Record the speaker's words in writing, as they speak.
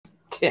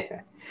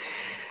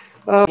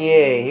Oh,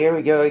 yeah, here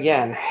we go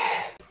again.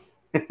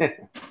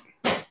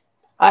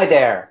 Hi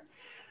there.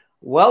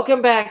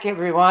 Welcome back,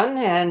 everyone.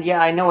 And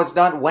yeah, I know it's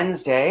not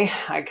Wednesday.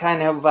 I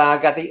kind of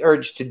got the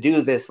urge to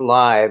do this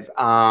live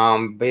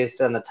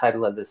based on the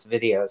title of this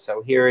video.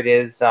 So here it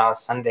is,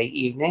 Sunday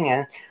evening.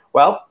 And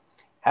well,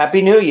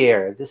 Happy New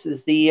Year. This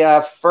is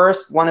the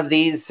first one of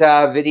these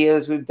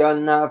videos we've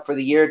done for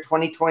the year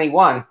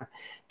 2021.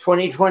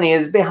 2020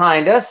 is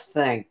behind us,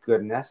 thank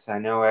goodness. I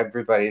know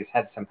everybody's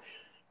had some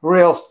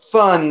real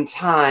fun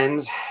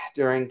times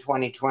during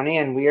 2020,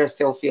 and we are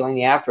still feeling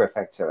the after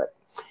effects of it.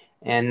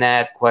 And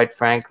that, quite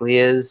frankly,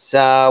 is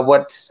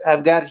what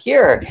I've got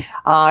here.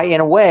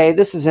 In a way,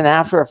 this is an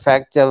after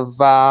effect of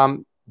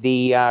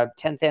the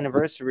 10th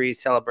anniversary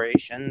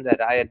celebration that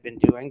I had been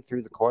doing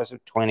through the course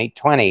of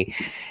 2020.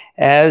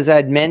 As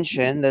I'd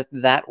mentioned,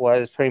 that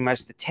was pretty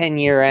much the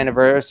 10-year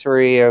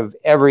anniversary of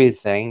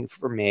everything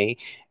for me,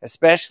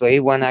 especially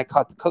when I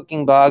caught the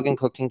cooking bug and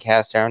cooked in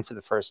cast iron for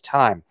the first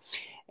time.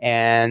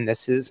 And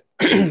this is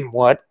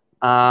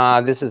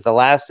this is the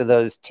last of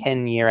those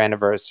 10-year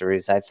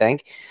anniversaries, I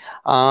think,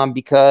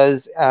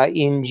 because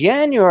in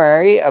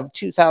January of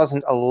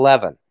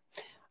 2011,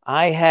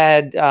 I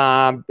had,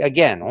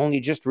 again, only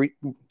just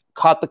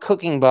caught the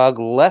cooking bug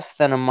less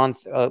than a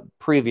month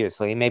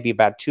previously, maybe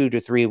about 2 to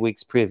 3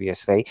 weeks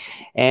previously.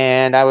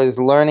 And I was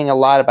learning a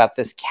lot about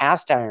this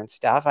cast iron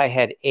stuff. I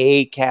had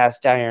a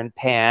cast iron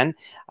pan.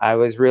 I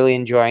was really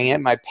enjoying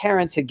it. My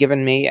parents had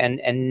given me an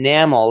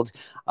enameled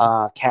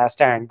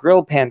cast iron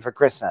grill pan for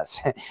Christmas,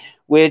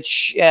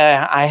 which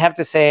I have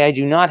to say I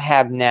do not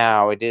have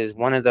now. It is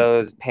one of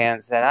those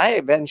pans that I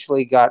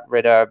eventually got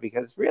rid of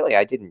because really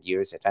I didn't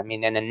use it. I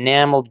mean, an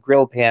enameled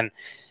grill pan,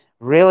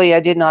 really, I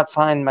did not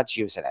find much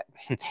use in it.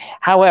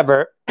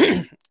 However,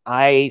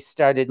 I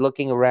started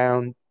looking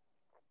around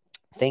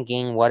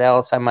thinking what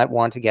else I might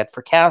want to get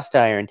for cast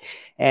iron.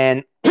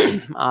 And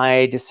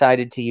I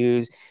decided to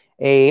use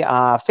a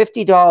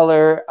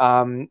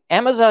 $50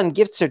 Amazon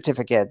gift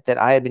certificate that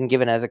I had been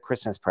given as a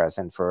Christmas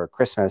present for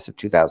Christmas of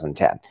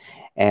 2010.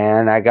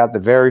 And I got the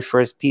very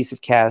first piece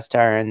of cast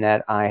iron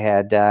that I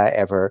had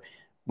ever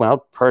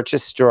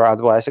purchased or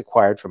otherwise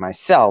acquired for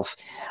myself.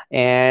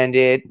 And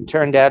it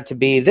turned out to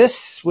be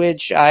this,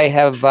 which I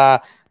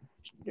have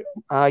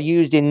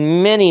used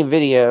in many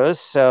videos.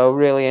 So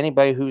really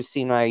anybody who's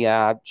seen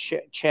my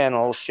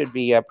channel should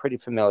be pretty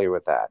familiar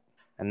with that.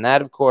 And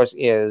that, of course,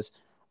 is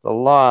the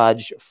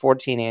Lodge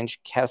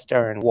 14-inch cast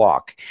iron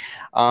wok.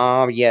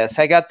 Yes,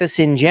 I got this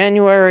in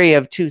January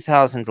of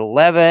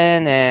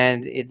 2011,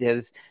 and it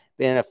has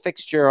been a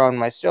fixture on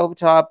my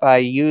stovetop. I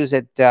use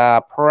it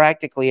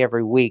practically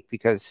every week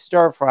because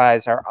stir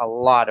fries are a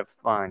lot of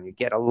fun. You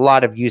get a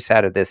lot of use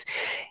out of this.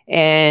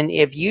 And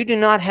if you do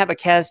not have a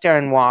cast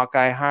iron wok,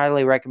 I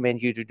highly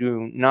recommend you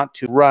to not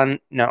to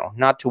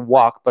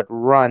wok, but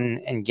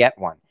run and get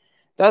one.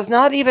 Does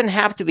not even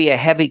have to be a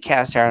heavy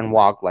cast iron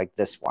wok like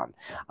this one.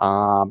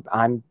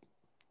 I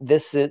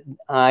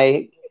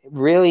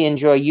really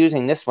enjoy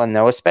using this one,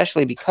 though,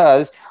 especially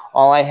because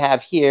all I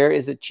have here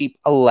is a cheap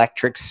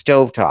electric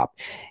stovetop.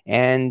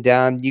 And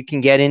you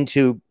can get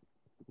into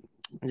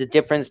the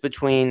difference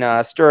between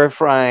stir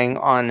frying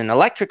on an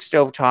electric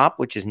stovetop,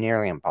 which is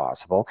nearly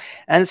impossible,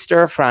 and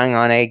stir frying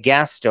on a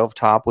gas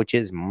stovetop, which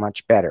is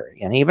much better.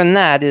 And even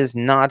that is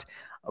not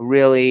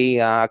really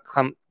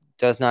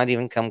does not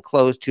even come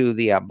close to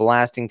the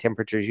blasting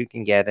temperatures you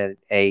can get at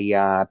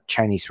a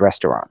Chinese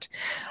restaurant.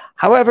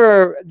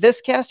 However, this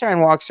cast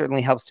iron wok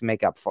certainly helps to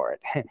make up for it.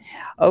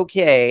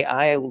 Okay,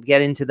 I'll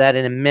get into that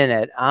in a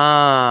minute.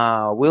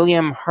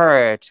 William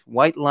Hurt,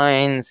 White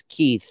Lines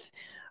Keith.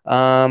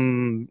 Let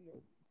me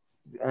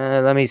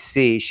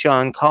see.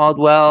 Sean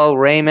Caldwell,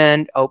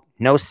 Raymond. Oh,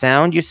 no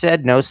sound, you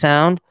said? No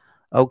sound?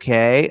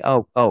 Okay.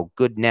 Oh,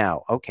 good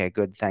now. Okay,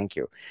 good. Thank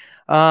you.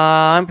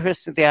 I'm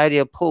impressed with the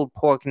idea of pulled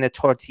pork in the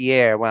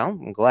tortilla. Well,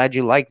 I'm glad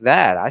you like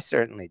that. I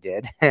certainly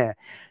did.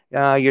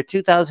 Your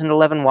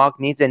 2011 wok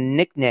needs a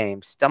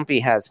nickname. Stumpy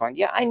has one.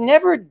 Yeah, I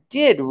never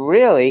did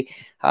really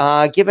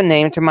give a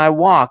name to my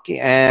wok,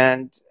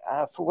 and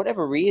for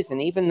whatever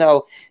reason, even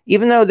though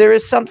there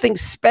is something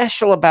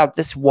special about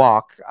this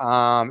wok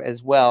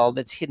as well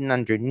that's hidden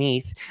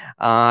underneath.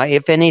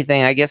 If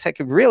anything, I guess I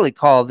could really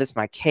call this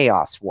my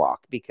chaos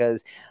wok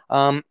because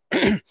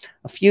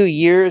a few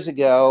years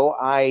ago,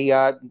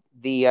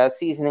 the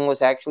seasoning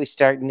was actually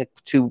starting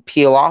to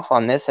peel off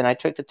on this, and I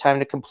took the time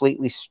to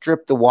completely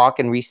strip the wok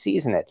and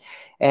re-season it.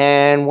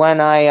 And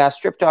when I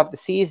stripped off the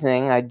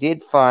seasoning, I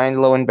did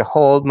find, lo and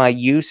behold, my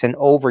use and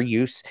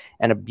overuse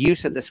and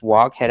abuse of this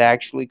wok had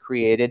actually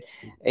created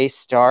a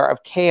star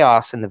of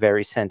chaos in the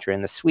very center,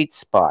 in the sweet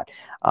spot.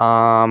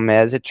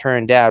 As it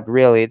turned out,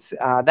 really, it's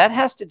that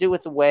has to do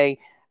with the way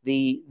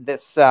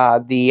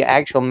the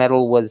actual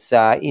metal was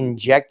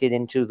injected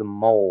into the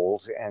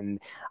mold, and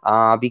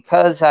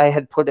because I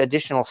had put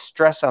additional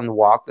stress on the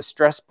wok, the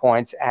stress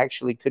points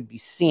actually could be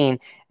seen,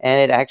 and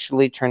it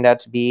actually turned out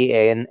to be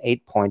an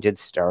 8-pointed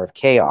Star of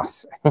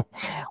Chaos,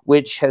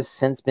 which has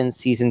since been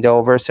seasoned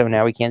over, so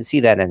now we can't see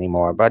that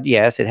anymore. But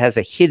yes, it has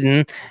a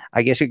hidden,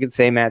 I guess you could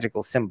say,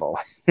 magical symbol.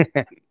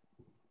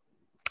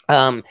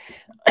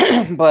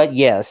 But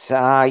yes,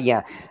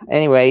 yeah.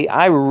 Anyway,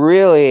 I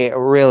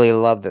really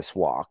love this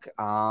wok.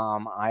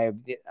 I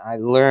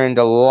learned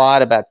a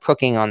lot about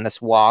cooking on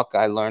this wok.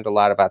 I learned a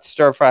lot about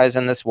stir fries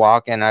on this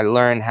wok, and I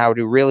learned how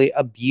to really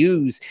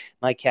abuse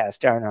my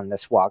cast iron on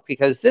this wok,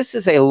 because this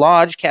is a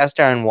large cast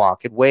iron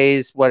wok. It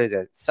weighs, what is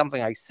it?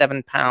 Something like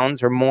 7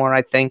 pounds or more,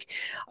 I think.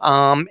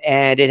 And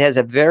it has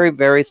a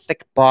very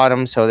thick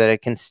bottom so that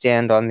it can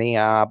stand on the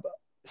on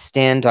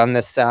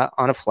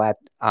a flat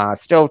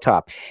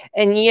stovetop.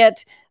 And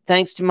yet,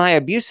 thanks to my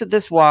abuse of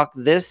this wok,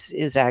 this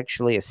is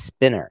actually a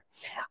spinner.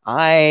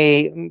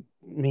 I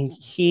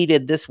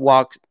heated this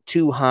wok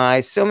too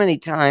high so many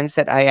times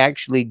that I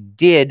actually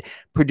did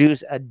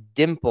produce a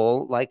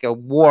dimple, like a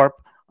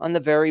warp, on the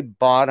very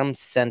bottom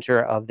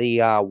center of the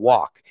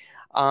wok.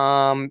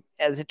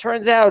 As it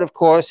turns out, of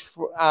course,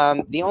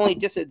 the only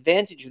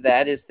disadvantage of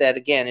that is that,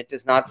 again, it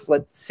does not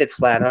sit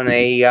flat on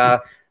a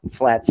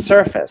flat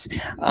surface,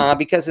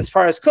 because as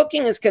far as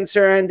cooking is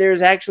concerned,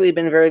 there's actually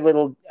been very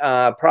little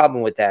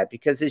problem with that,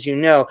 because, as you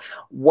know,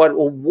 what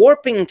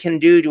warping can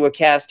do to a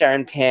cast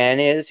iron pan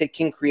is it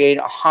can create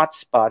a hot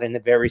spot in the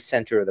very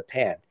center of the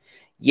pan.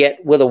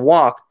 Yet with a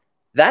wok,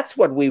 that's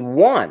what we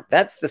want.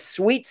 That's the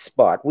sweet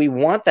spot. We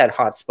want that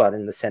hot spot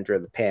in the center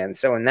of the pan.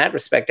 So in that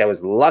respect, I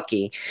was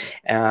lucky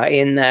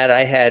in that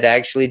I had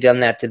actually done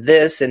that to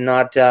this and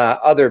not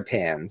other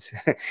pans.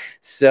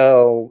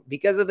 So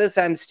because of this,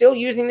 I'm still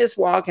using this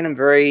wok, and I'm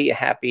very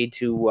happy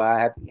to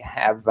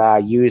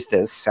have used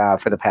this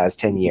for the past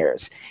 10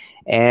 years.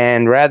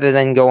 And rather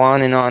than go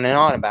on and on and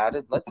on about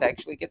it, let's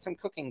actually get some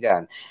cooking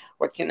done.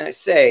 What can I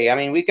say? I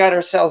mean, we're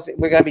going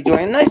to be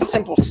doing a nice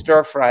simple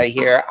stir fry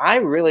here. I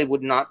really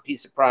would not be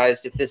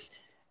surprised if this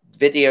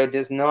video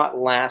does not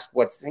last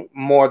what's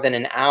more than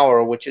an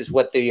hour, which is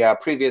what the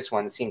previous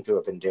ones seem to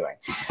have been doing.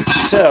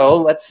 So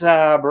let's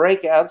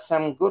break out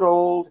some good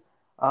old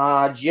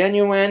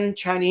genuine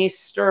Chinese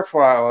stir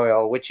fry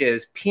oil, which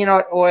is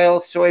peanut oil,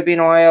 soybean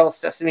oil,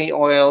 sesame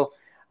oil,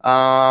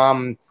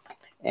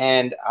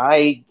 and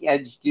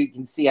as you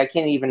can see, I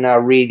can't even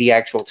read the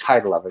actual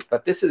title of it,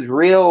 but this is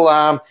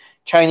real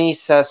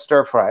Chinese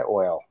stir-fry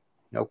oil.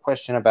 No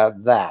question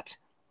about that.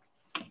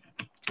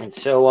 And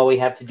so all we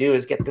have to do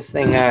is get this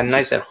thing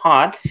nice and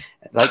hot.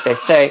 Like they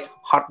say,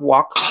 hot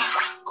wok,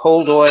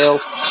 cold oil,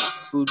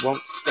 food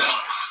won't stick.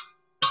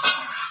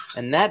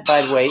 And that,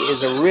 by the way,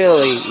 is a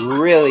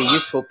really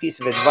useful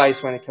piece of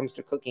advice when it comes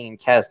to cooking in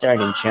cast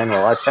iron in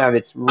general. I found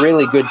it's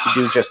really good to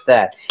do just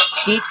that.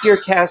 Heat your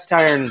cast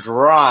iron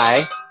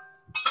dry,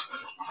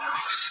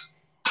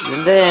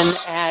 and then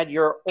add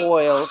your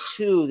oil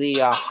to the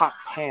hot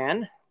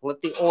pan.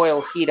 Let the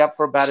oil heat up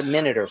for about a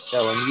minute or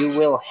so, and you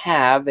will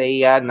have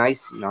a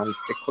nice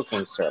non-stick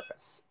cooking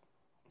surface.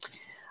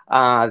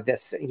 I'll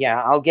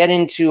get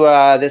into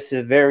this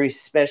very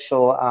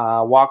special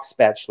wok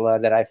spatula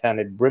that I found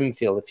at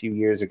Brimfield a few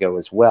years ago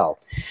as well.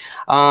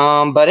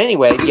 But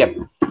anyway, yeah,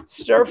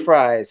 stir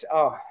fries.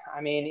 Oh,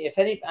 I'm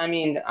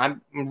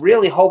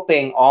really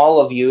hoping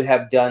all of you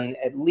have done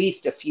at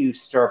least a few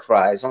stir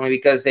fries, only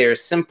because they are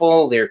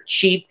simple, they're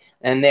cheap,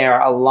 and they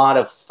are a lot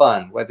of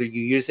fun, whether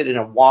you use it in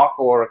a wok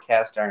or a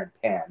cast iron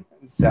pan.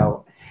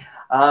 So,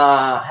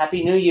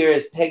 Happy New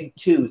Year's, Peg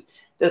Tooth.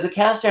 Does a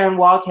cast iron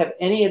wok have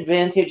any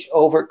advantage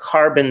over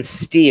carbon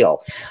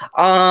steel?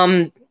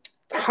 Hard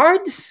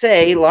to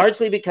say,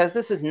 largely because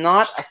this is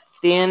not a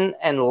thin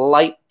and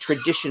light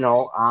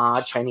traditional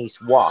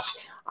Chinese wok.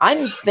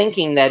 I'm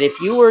thinking that if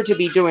you were to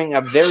be doing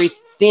a very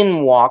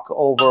thin wok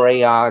over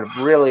a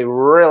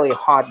really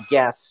hot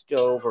gas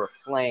stove or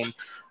flame,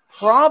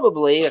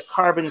 probably a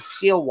carbon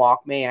steel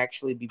wok may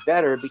actually be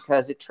better,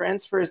 because it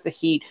transfers the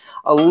heat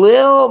a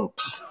little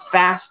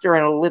faster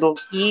and a little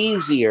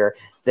easier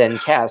than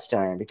cast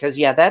iron. Because,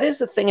 yeah, that is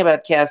the thing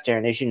about cast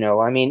iron, as you know.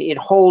 I mean, it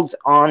holds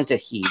on to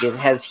heat. It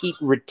has heat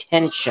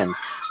retention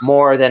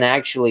more than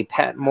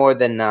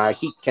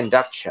heat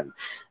conduction.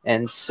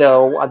 And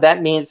so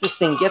that means this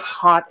thing gets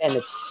hot and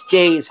it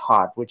stays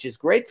hot, which is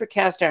great for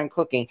cast iron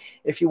cooking.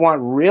 If you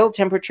want real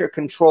temperature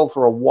control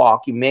for a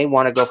wok, you may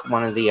want to go for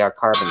one of the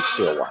carbon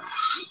steel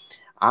ones.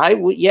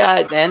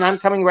 And I'm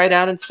coming right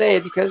out and say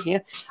it because, yeah,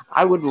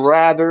 I would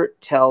rather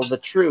tell the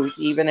truth,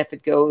 even if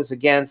it goes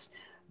against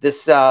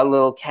this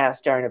little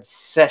cast iron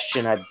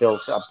obsession I've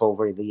built up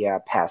over the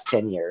past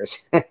 10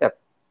 years.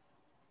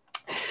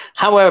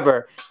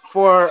 However,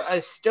 for a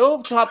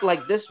stovetop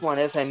like this one,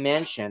 as I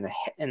mentioned,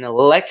 an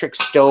electric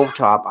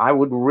stovetop, I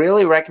would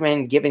really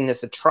recommend giving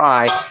this a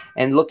try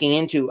and looking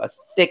into a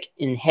thick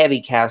and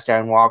heavy cast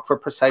iron wok for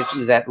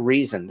precisely that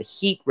reason, the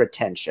heat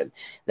retention.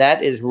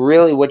 That is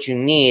really what you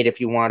need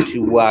if you want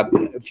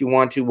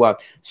to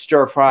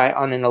stir fry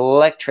on an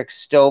electric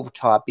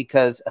stovetop,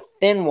 because a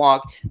thin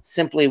wok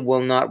simply will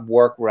not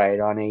work right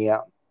on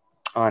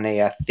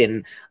a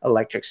thin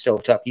electric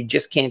stovetop. You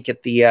just can't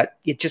get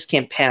it just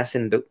can't pass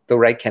in the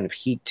right kind of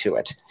heat to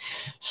it.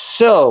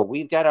 So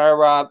we've got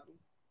our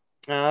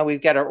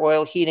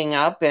oil heating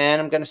up,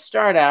 and I'm going to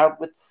start out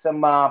with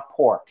some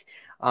pork.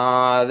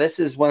 This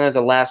is one of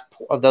the last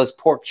of those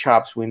pork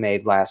chops we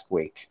made last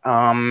week.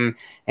 And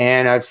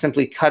I've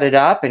simply cut it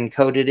up and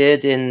coated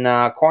it in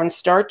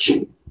cornstarch,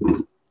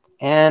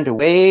 and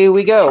away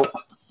we go.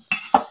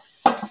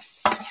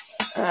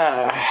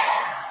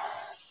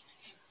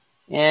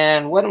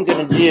 And what I'm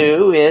going to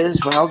do is,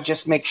 well,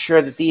 just make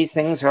sure that these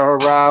things are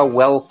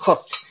well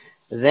cooked.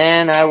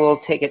 Then I will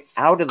take it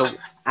out of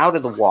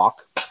the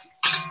wok,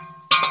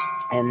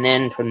 and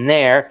then from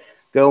there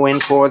go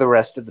in for the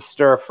rest of the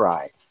stir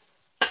fry.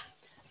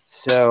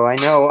 So I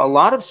know a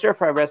lot of stir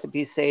fry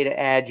recipes say to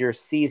add your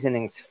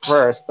seasonings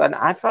first, but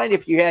I find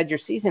if you add your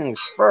seasonings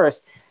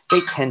first,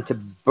 they tend to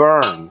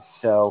burn.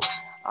 So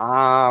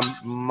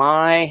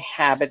my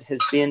habit has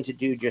been to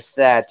do just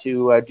that,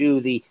 to do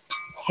the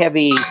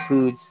heavy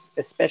foods,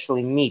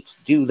 especially meats,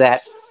 do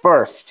that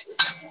first.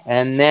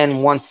 And then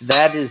once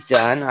that is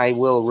done, I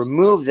will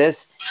remove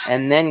this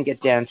and then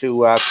get down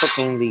to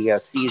cooking the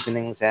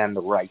seasonings and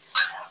the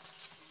rice.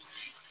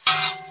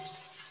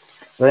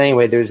 But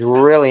anyway, there's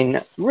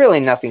really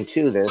nothing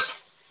to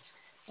this.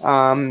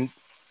 Although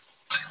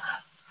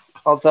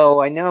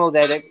I know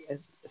that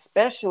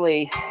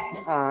especially,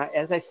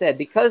 as I said,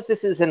 because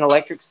this is an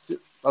electric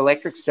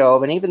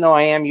stove, and even though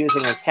I am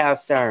using a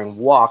cast iron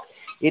wok,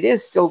 it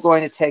is still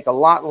going to take a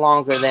lot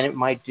longer than it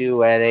might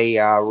do at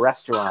a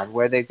restaurant,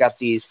 where they've got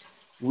these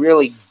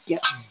really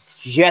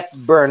jet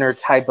burner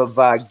type of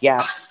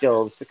gas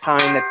stoves, the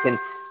kind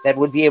that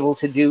would be able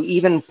to do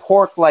even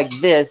pork like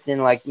this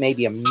in like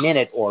maybe a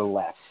minute or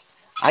less.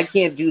 I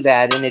can't do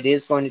that, and it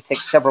is going to take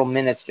several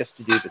minutes just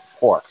to do this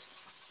pork.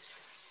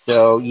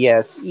 So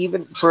yes,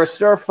 even for a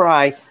stir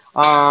fry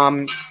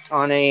on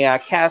a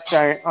cast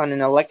iron, on an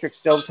electric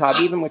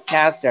stovetop, even with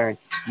cast iron,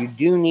 you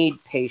do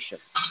need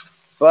patience.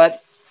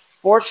 But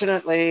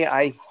fortunately,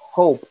 I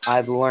hope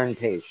I've learned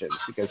patience,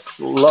 because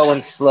slow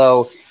and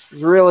slow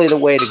is really the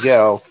way to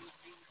go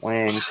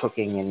when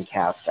cooking in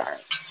cast iron.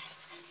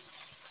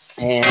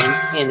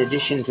 And in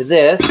addition to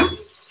this,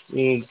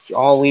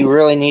 all we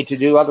really need to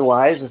do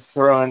otherwise is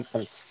throw in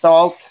some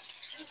salt.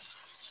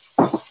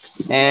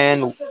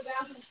 And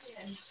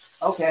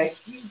okay.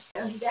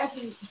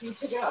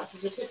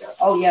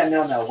 Oh yeah,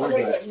 no, we're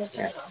good.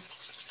 Yeah.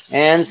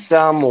 And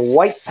some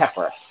white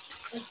pepper.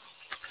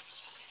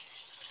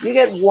 You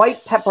get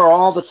white pepper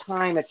all the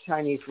time at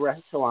Chinese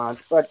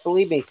restaurants, but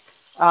believe me,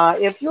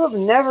 if you have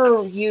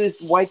never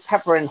used white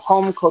pepper in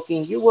home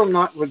cooking, you will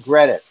not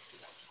regret it.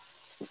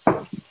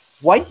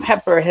 White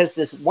pepper has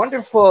this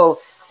wonderful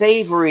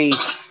savory,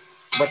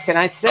 what can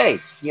I say?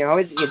 You know,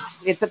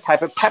 it's a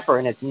type of pepper,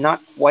 and it's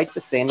not quite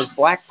the same as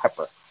black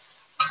pepper.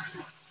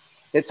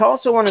 It's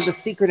also one of the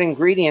secret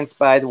ingredients,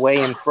 by the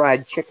way, in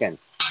fried chicken.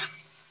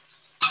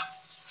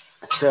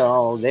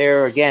 So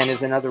there again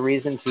is another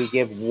reason to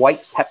give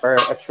white pepper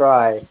a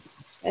try.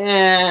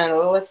 And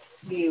let's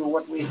see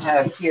what we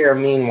have here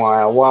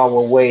meanwhile, while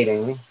we're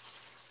waiting.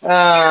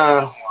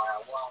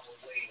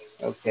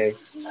 Okay.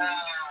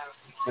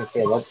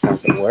 Okay, that's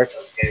not going to work.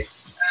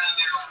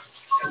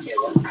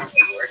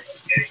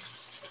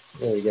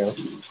 There we go.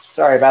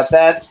 Sorry about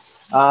that.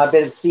 A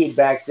bit of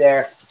feedback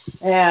there.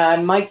 And I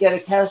might get a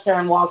cast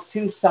iron wok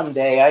too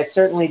someday. I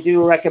certainly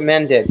do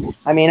recommend it.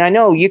 I mean, I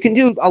know you can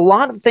do a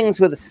lot of things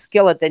with a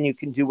skillet than you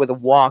can do with a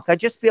wok. I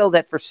just feel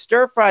that for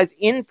stir fries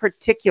in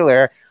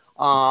particular,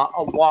 a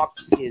wok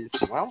is,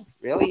 well,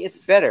 really, it's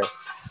better.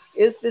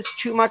 Is this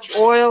too much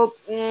oil?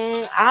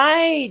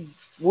 I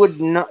would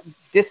not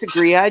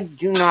disagree. I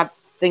do not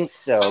think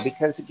so,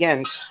 because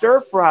again, stir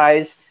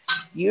fries,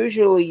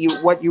 usually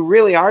what you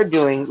really are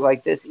doing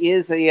like this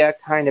is a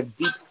kind of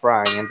deep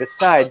frying. And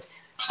besides,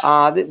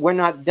 we're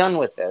not done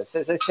with this.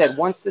 As I said,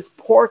 once this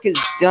pork is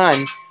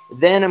done,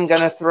 then I'm going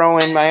to throw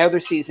in my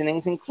other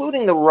seasonings,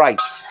 including the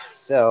rice.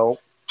 So,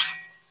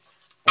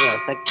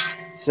 yes,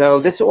 so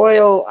this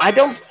oil, I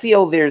don't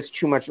feel there's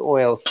too much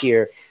oil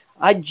here.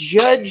 I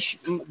judge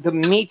the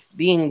meat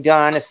being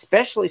done,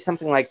 especially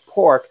something like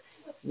pork,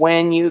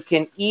 when you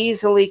can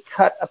easily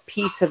cut a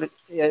piece of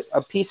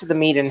the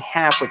meat in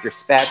half with your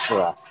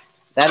spatula.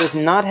 That is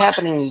not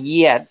happening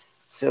yet,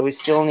 so we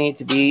still need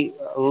to be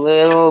a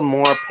little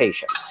more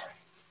patient.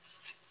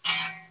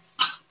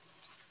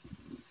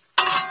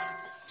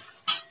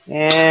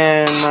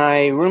 And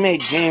my roommate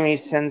Jamie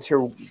sends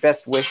her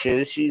best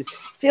wishes. She's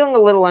feeling a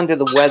little under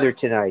the weather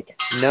tonight.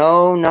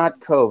 No, not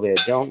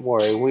COVID. Don't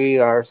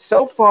worry.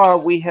 So far,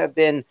 we have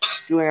been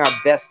doing our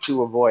best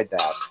to avoid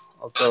that.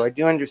 Although I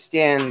do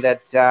understand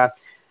that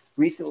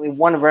recently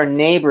one of our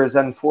neighbors,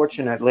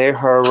 unfortunately,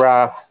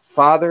 her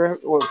father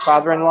or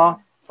father-in-law,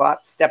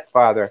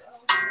 stepfather.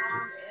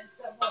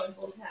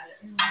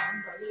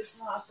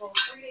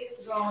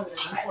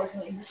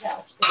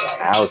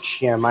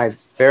 Ouch. Yeah,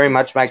 very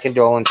much my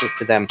condolences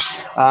to them.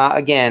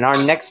 Again,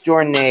 our next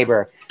door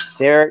neighbor,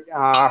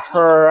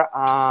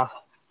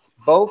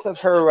 both of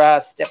her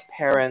step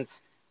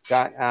parents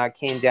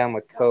came down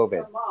with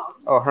COVID.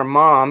 Oh, her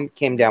mom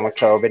came down with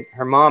COVID.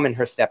 Her mom and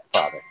her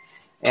stepfather,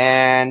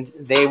 and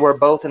they were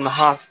both in the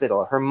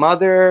hospital. Her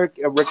mother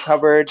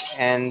recovered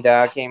and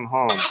came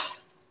home.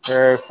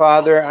 Her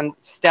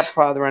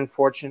stepfather,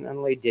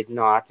 unfortunately, did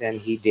not, and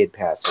he did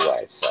pass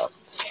away. So,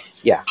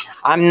 yeah,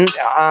 I'm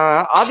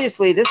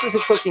obviously this is a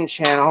cooking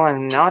channel.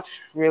 I'm not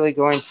really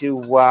going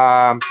to,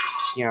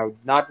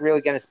 not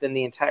really going to spend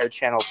the entire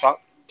channel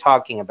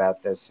talking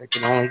about this. I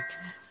can only,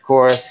 of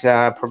course,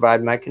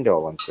 provide my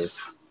condolences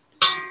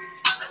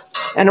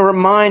and a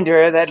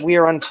reminder that we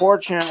are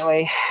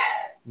unfortunately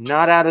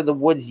not out of the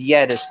woods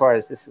yet as far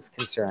as this is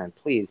concerned.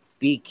 Please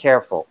be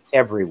careful,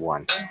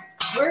 everyone.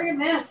 Wear your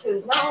mask,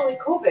 because it's not only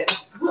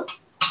COVID.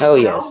 Oh,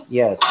 yes,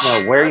 yes.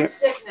 No, I'm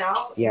sick now.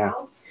 Yeah.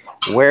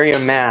 Wear your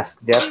mask,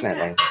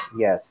 definitely.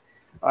 Yes.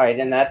 All right,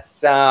 and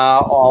that's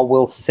all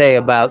we'll say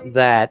about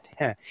that.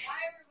 Hi,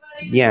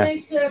 everybody. Yeah.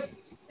 Nice to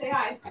say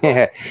hi.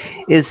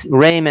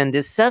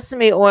 Is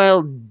sesame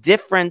oil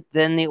different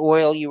than the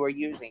oil you are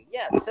using?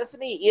 Yes,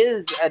 sesame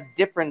is a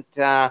different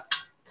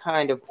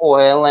kind of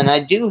oil, and I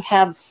do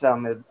have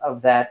some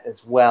of that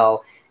as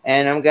well.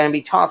 And I'm going to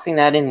be tossing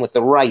that in with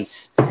the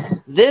rice.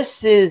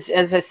 This is,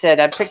 as I said,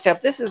 I picked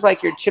up, this is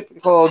like your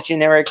typical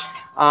generic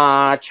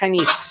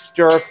Chinese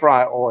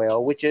stir-fry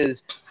oil, which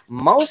is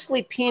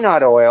mostly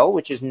peanut oil,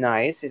 which is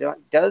nice. It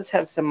does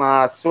have some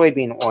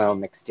soybean oil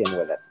mixed in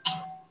with it.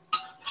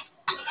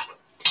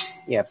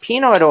 Yeah,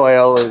 peanut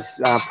oil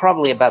is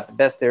probably about the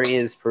best there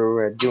is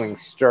for doing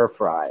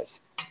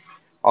stir-fries.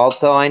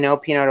 Although I know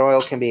peanut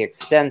oil can be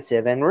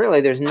expensive, and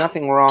really there's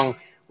nothing wrong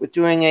with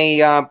doing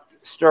a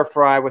stir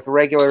fry with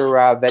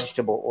regular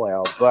vegetable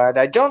oil, but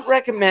I don't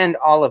recommend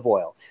olive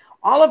oil.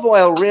 Olive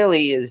oil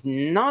really is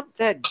not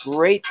that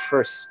great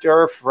for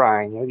stir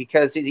frying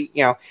because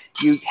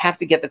you have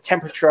to get the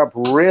temperature up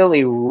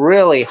really,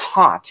 really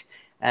hot,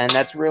 and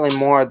that's really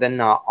more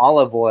than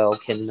olive oil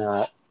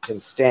can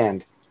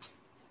stand,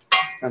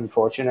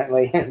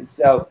 unfortunately.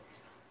 So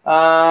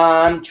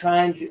are you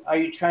trying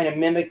to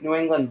mimic New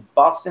England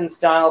Boston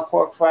style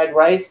pork fried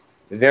rice?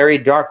 Very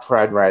dark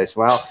fried rice.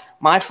 Well,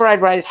 my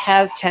fried rice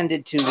has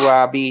tended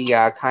to be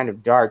kind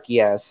of dark.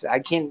 Yes,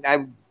 I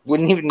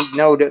wouldn't even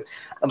know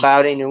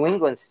about a New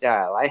England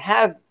style. I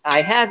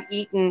have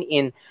eaten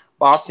in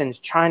Boston's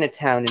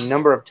Chinatown a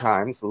number of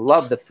times.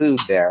 Love the food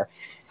there,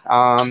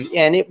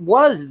 and it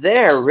was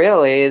there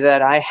really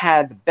that I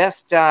had the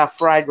best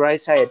fried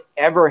rice I had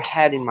ever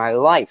had in my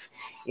life.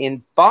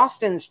 In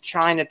Boston's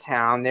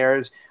Chinatown,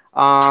 there's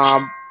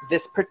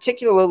this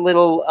particular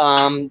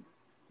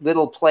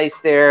little place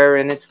there,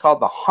 and it's called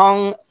the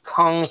Hong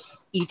Kong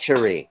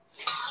Eatery.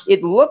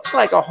 It looks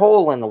like a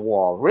hole in the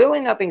wall. Really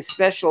nothing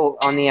special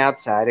on the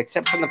outside,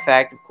 except for the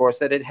fact, of course,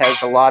 that it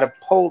has a lot of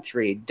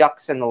poultry,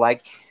 ducks and the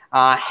like,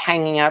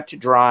 hanging out to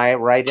dry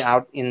right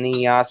out in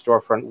the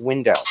storefront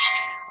window.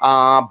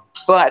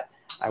 But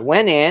I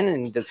went in,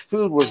 and the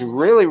food was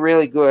really,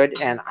 really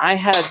good, and I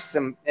had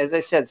some, as I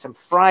said, some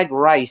fried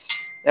rice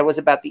that was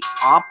about the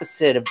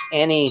opposite of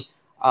any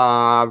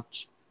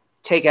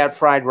takeout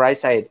fried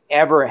rice I had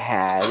ever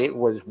had. It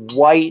was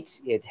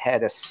white. It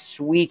had a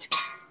sweet,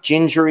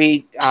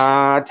 gingery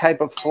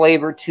type of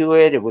flavor to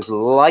it. It was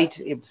light.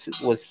 It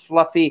was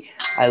fluffy.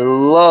 I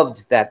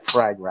loved that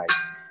fried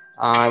rice,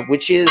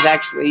 which is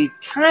actually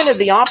kind of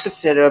the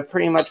opposite of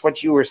pretty much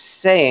what you were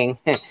saying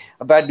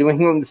about New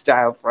England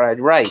style fried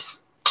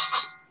rice.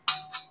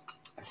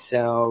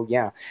 So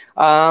yeah,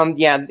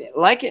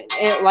 like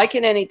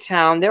in any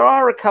town, there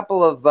are a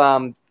couple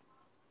of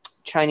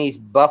Chinese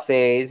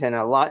buffets and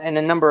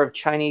a number of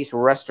Chinese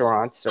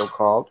restaurants,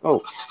 so-called.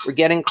 Oh, we're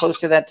getting close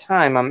to that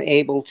time. I'm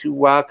able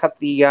to cut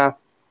the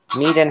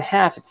meat in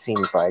half, it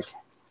seems like.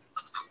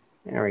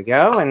 There we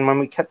go. And when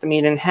we cut the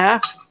meat in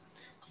half,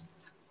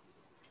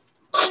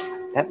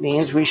 that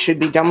means we should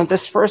be done with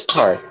this first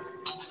part.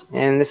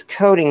 And this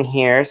coating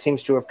here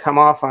seems to have come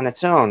off on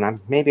its own.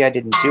 Maybe I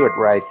didn't do it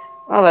right.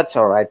 Well, that's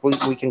all right.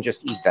 We can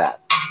just eat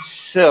that.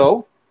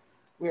 So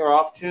we're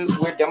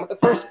done with the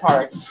first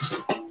part.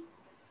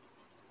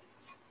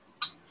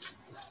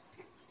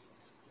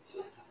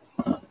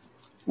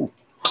 Ooh,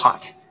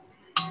 hot.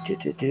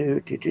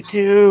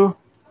 A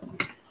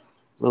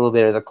little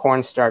bit of the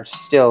cornstarch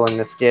still in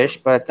this dish,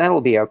 but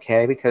that'll be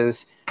okay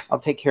because I'll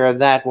take care of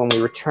that when we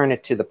return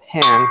it to the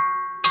pan.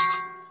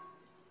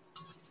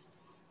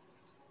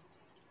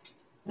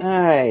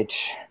 All right.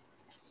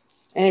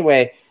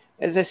 Anyway,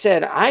 as I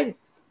said, I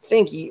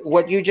think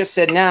what you just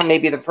said now may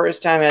be the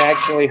first time I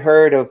actually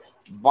heard of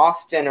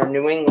Boston or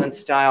New England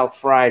style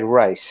fried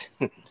rice.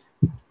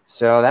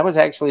 So that was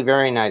actually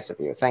very nice of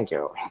you. Thank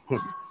you.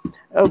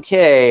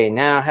 Okay,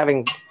 now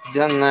having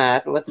done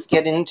that, let's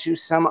get into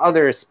some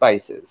other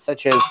spices,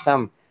 such as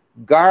some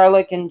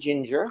garlic and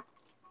ginger,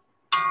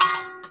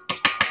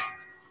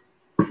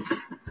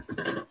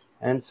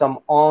 and some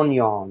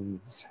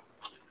onions.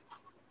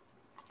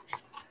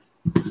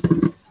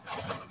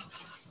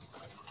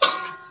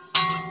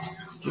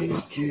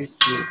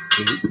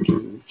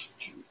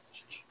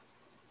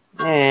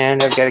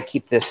 And I've got to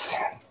keep this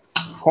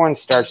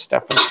cornstarch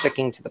stuff from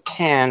sticking to the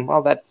pan.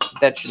 Well,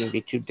 that shouldn't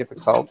be too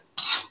difficult.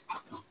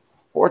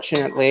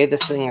 Fortunately,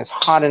 this thing is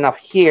hot enough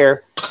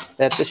here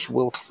that this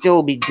will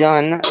still be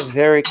done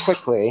very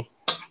quickly.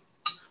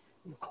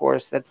 Of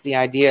course, that's the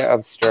idea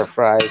of stir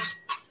fries.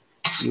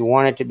 You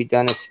want it to be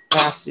done as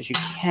fast as you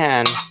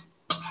can.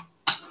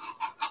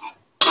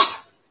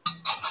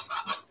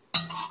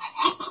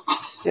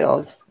 Still,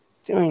 it's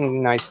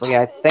doing nicely,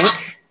 I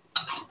think.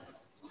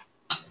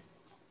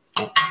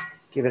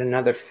 Give it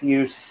another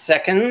few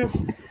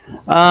seconds.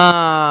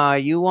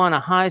 You want a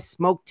high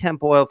smoke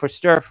temp oil for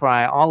stir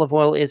fry. Olive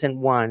oil isn't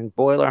one.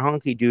 Boiler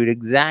hunky dude,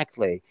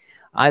 exactly.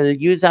 I'll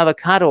use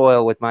avocado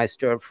oil with my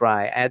stir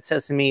fry. Add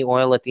sesame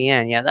oil at the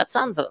end. Yeah, that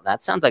sounds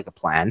like a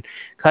plan.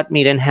 Cut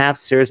meat in half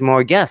serves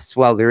more guests.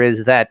 Well, there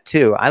is that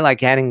too. I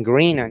like adding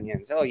green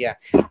onions. Oh yeah,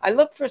 I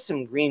looked for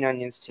some green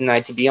onions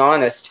tonight, to be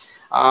honest.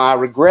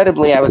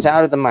 Regrettably, I was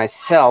out of them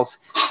myself.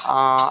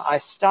 I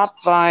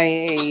stopped by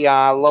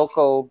a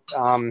local,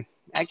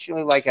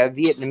 actually like a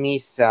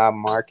Vietnamese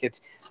market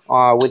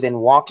within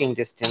walking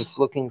distance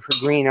looking for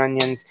green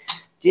onions.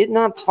 Did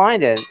not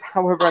find it.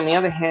 However, on the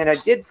other hand, I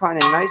did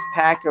find a nice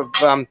pack of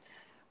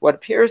what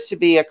appears to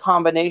be a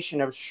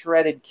combination of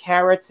shredded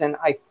carrots and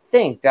I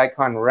think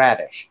daikon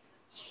radish.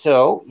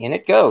 So in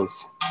it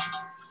goes.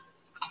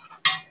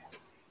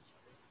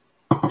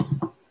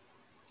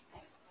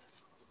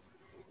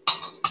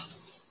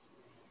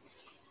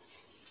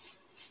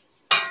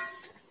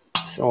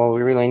 So what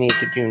we really need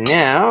to do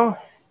now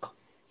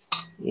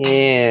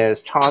is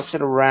toss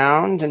it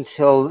around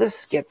until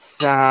this gets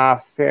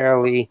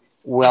fairly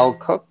well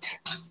cooked.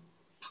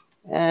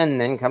 And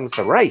then comes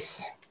the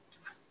rice.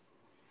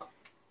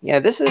 Yeah,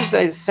 this is, as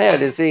I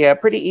said, is a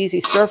pretty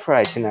easy stir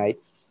fry tonight.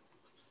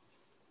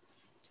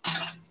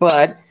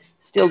 But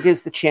still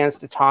gives the chance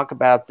to talk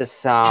about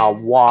this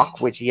wok,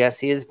 which,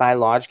 yes, is by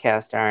Lodge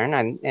Cast Iron.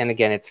 And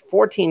again, it's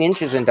 14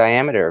 inches in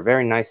diameter, a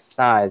very nice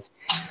size.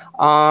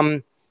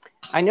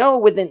 I know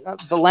within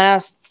the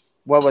last,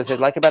 what was it,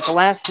 like about the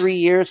last 3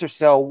 years or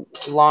so,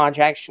 Lodge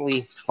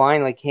actually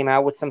finally came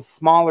out with some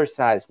smaller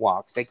size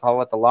woks. They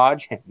call it the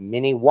Lodge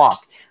Mini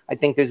Wok. I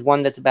think there's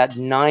one that's about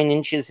 9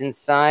 inches in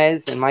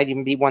size, and might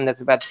even be one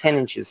that's about 10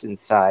 inches in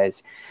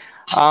size.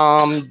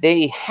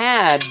 They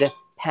had,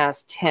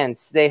 past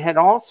tense, they had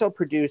also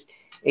produced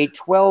a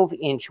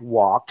 12-inch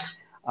wok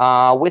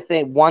with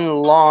one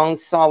long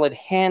solid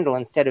handle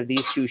instead of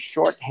these two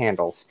short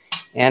handles.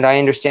 And I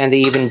understand they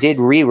even did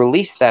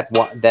re-release that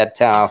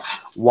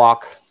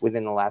wok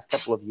within the last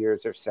couple of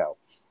years or so.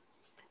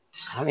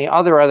 On the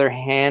other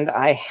hand,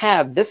 I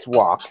have this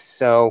wok.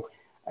 So,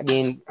 I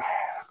mean,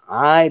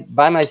 I live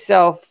by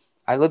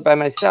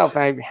myself.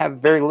 I have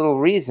very little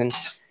reason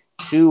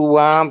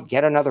to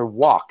get another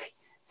wok,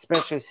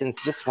 especially since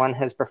this one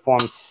has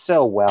performed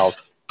so well.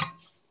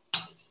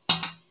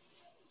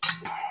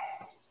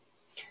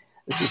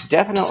 This is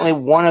definitely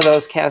one of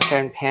those cast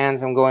iron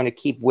pans I'm going to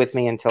keep with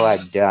me until I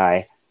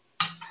die.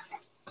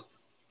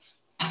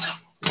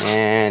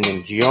 And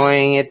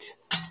enjoying it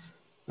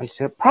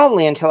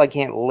probably until I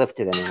can't lift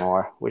it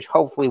anymore, which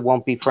hopefully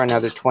won't be for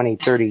another 20,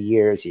 30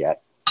 years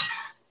yet.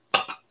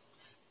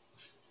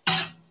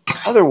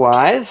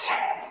 Otherwise,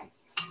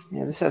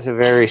 yeah, this has a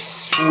very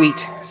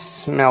sweet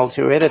smell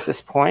to it at this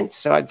point,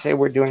 so I'd say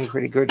we're doing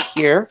pretty good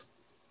here.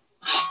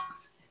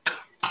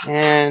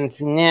 And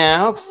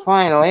now,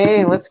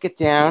 finally, let's get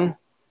down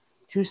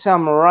to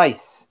some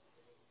rice,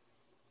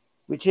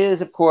 which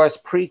is, of course,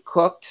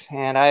 pre-cooked,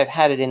 and I've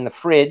had it in the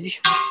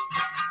fridge,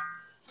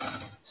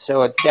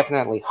 so it's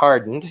definitely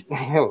hardened,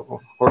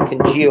 or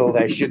congealed,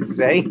 I should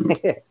say.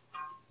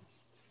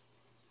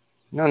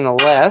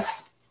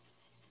 Nonetheless,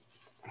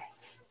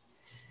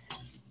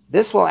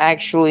 this will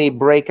actually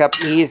break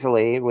up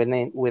easily when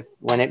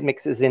it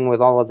mixes in with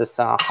all of this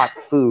hot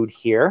food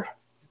here.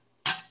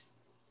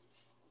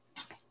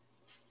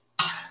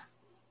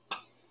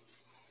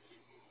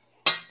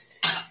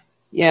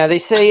 Yeah, they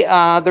say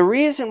the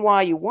reason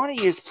why you want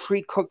to use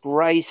pre-cooked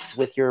rice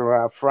with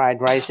your fried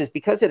rice is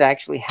because it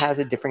actually has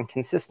a different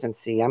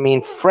consistency. I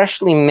mean,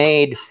 freshly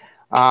made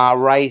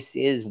rice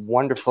is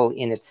wonderful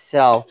in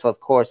itself. Of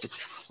course,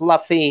 it's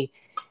fluffy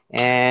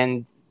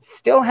and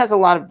still has a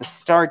lot of the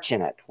starch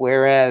in it,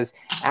 whereas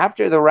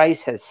after the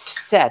rice has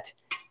set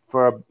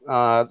for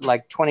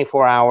like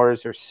 24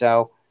 hours or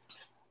so,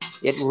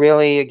 it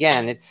really,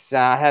 again,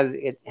 has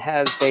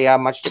a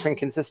much different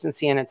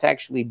consistency, and it's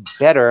actually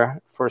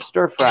better for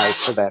stir fries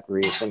for that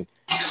reason.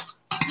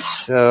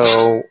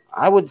 So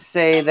I would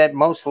say that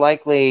most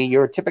likely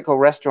your typical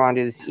restaurant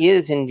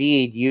is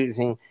indeed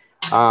using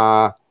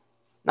not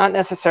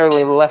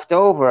necessarily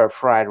leftover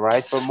fried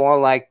rice, but more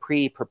like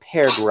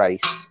pre-prepared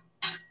rice.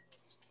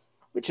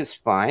 which is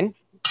fine.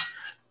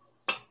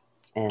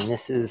 And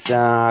this is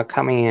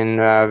coming in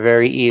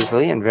very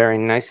easily and very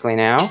nicely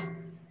now.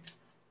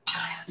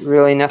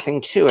 Really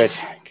nothing to it,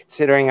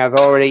 considering I've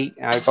already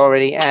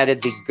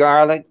added the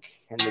garlic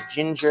and the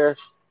ginger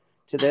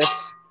to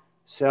this.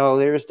 So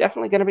there's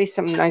definitely going to be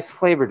some nice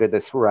flavor to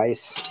this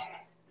rice.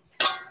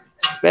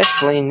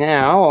 Especially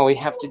now, all we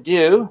have to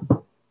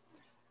do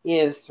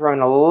is throw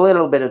in a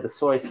little bit of the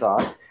soy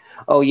sauce.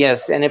 Oh,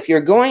 yes, and if you're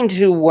going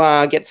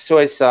to get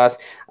soy sauce,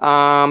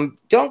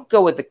 don't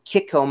go with the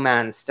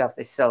Kikkoman stuff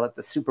they sell at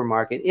the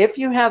supermarket. If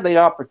you have the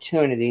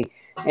opportunity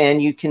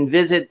and you can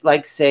visit,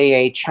 like, say,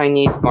 a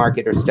Chinese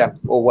market or stuff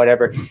or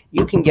whatever,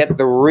 you can get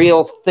the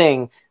real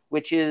thing,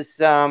 which is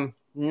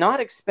not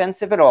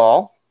expensive at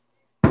all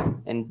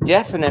and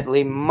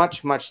definitely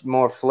much, much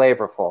more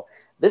flavorful.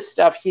 This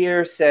stuff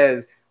here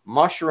says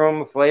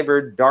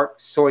mushroom-flavored dark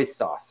soy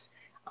sauce.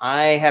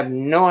 I have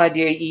no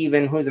idea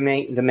even who the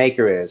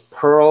maker is.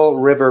 Pearl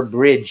River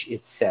Bridge,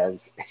 it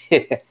says.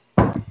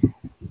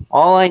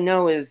 All I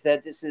know is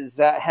that this is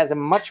has a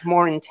much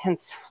more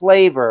intense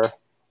flavor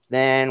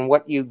than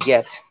what you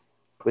get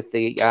with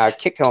the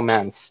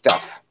Kikkoman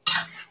stuff.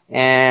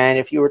 And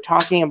if you were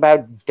talking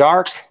about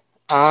dark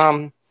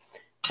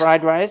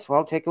fried rice,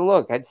 well, take a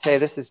look. I'd say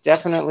this is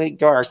definitely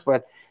dark,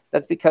 but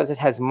that's because it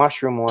has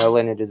mushroom oil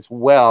in it as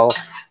well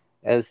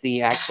as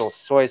the actual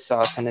soy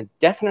sauce, and it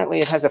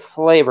has a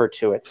flavor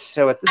to it.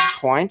 So at this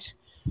point,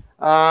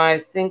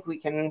 I think we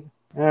can,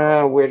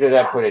 where did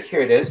I put it? Here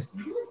it is.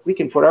 We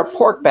can put our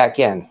pork back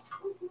in.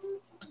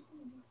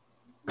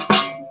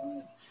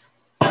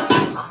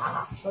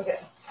 Okay.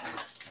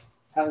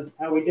 How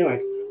are we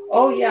doing?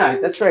 Oh, yeah,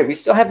 that's right. We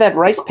still have that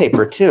rice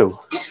paper, too.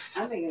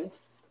 I'm making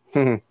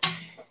And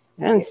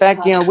in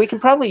fact, you know, we can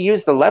probably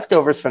use the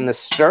leftovers from the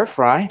stir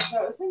fry. That's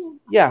what I was thinking.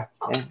 Yeah,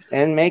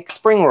 and make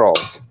spring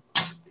rolls.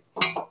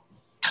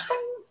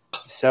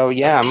 So,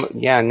 yeah,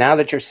 now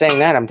that you're saying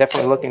that, I'm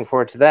definitely looking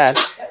forward to that.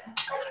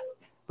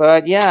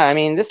 But, yeah, I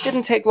mean, this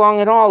didn't take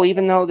long at all,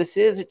 even though this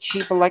is a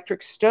cheap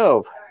electric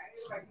stove.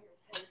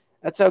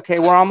 That's okay.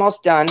 We're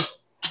almost done.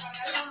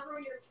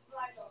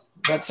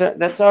 That's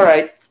all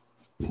right.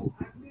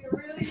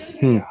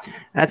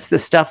 That's the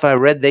stuff I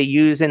read they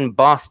use in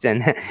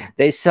Boston.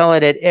 They sell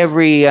it at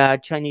every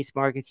Chinese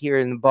market here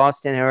in the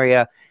Boston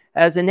area.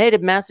 As a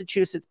native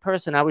Massachusetts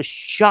person, I was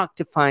shocked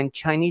to find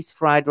Chinese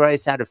fried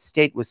rice out of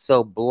state was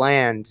so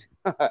bland.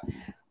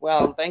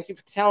 Well, thank you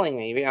for telling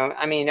me. You know,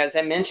 I mean, as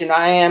I mentioned,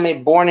 I am a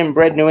born and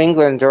bred New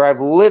Englander.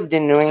 I've lived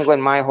in New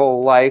England my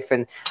whole life,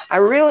 and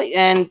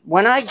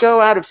when I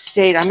go out of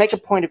state, I make a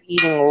point of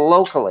eating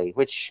locally,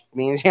 which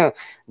means, you know,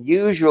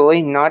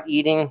 usually not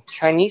eating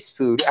Chinese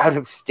food out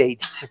of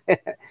state.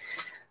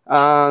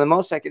 The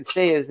most I could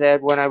say is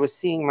that when I was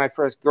seeing my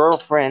first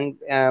girlfriend,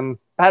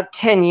 about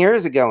 10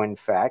 years ago, in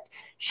fact,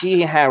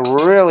 she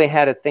really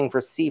had a thing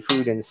for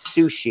seafood and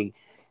sushi.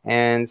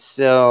 And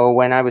so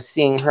when I was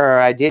seeing her,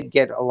 I did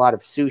get a lot of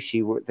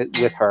sushi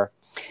with her.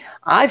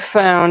 I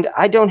found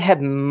I don't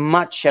have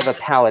much of a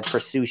palate for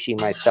sushi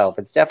myself.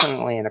 It's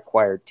definitely an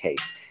acquired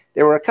taste.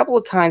 There were a couple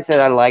of kinds that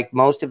I liked.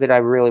 Most of it I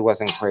really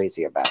wasn't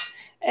crazy about.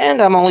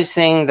 And I'm only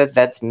saying that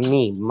that's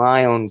me,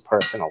 my own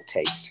personal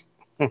taste.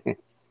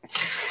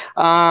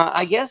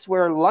 I guess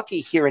we're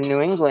lucky here in New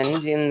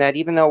England in that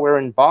even though we're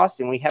in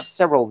Boston, we have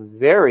several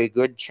very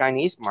good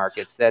Chinese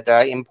markets that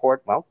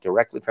import, well,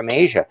 directly from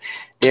Asia.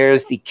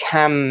 There's the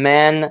Kam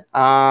Man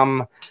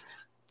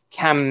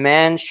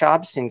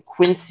shops in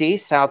Quincy,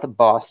 south of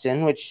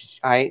Boston, which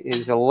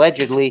is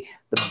allegedly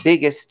the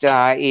biggest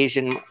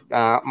Asian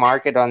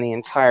market on the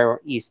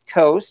entire East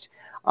Coast.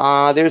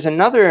 There's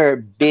another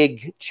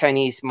big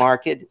Chinese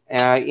market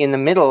in the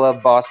middle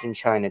of Boston,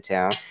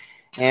 Chinatown,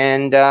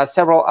 and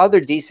several other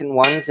decent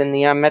ones in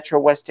the Metro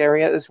West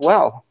area as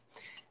well.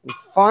 And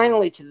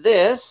finally to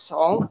this,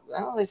 well,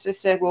 as I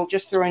said, we'll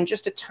just throw in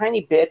just a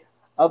tiny bit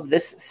of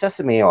this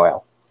sesame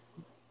oil.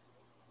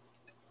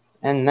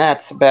 And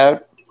that's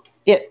about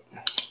it.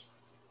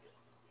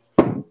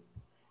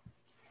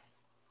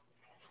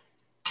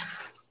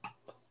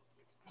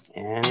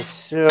 And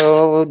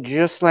so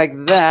just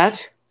like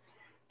that,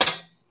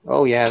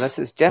 oh yeah, this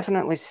is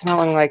definitely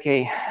smelling like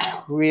a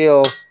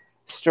real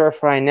stir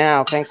fry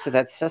now, thanks to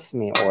that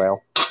sesame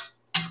oil.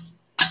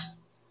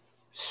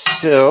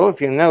 So if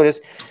you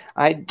notice,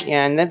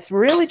 and that's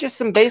really just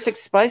some basic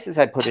spices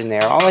I put in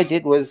there. All I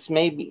did was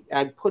maybe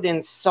I put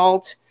in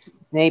salt,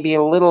 maybe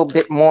a little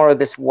bit more of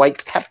this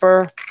white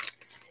pepper.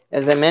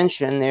 As I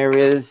mentioned, there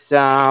is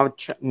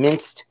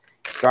minced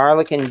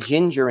garlic and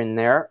ginger in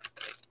there.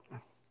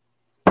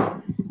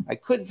 I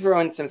could throw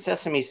in some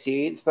sesame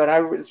seeds, but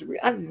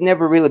I've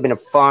never really been a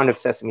fond of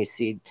sesame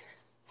seed.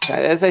 So,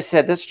 as I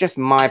said, that's just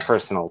my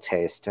personal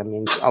taste. I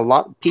mean, a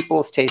lot of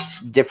people's tastes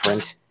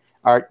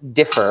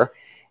differ,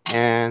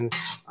 and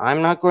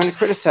I'm not going to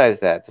criticize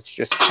that. That's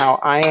just how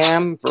I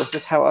am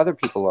versus how other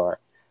people are.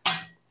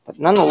 But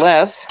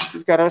nonetheless,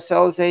 we've got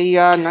ourselves a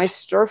nice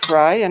stir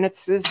fry, and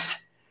it's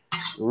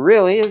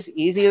really as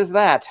easy as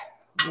that.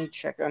 Let me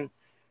check on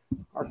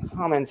our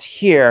comments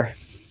here.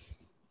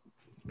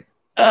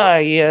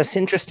 Yes,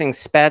 interesting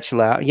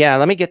spatula. Yeah,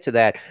 let me get to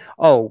that.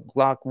 Oh,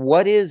 Glock,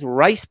 what is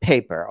rice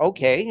paper?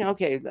 Okay,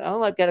 okay.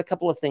 Well, I've got a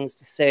couple of things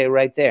to say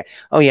right there.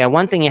 Oh, yeah,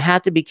 one thing you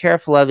have to be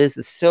careful of is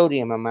the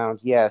sodium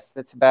amount. Yes,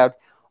 that's about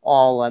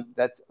all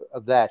that's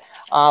of that.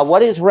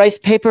 What is rice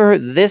paper?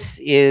 This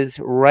is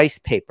rice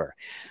paper.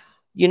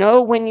 You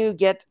know, when you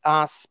get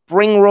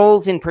spring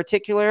rolls in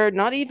particular,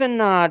 not even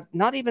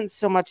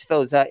so much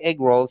those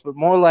egg rolls, but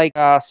more like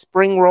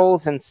spring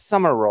rolls and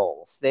summer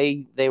rolls.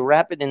 They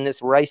wrap it in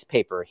this rice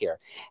paper here,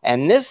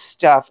 and this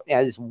stuff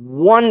is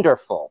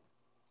wonderful.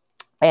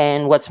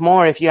 And what's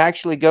more, if you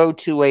actually go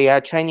to a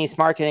Chinese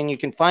market and you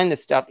can find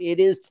this stuff, it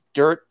is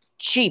dirt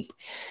cheap.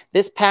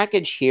 This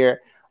package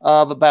here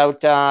of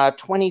about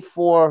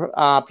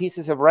 24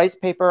 pieces of rice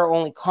paper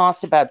only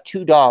costs about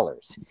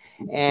 $2.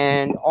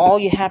 And all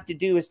you have to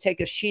do is take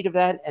a sheet of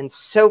that and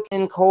soak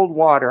in cold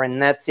water, and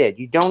that's it.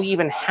 You don't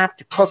even have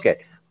to cook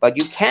it, but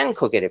you can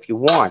cook it if you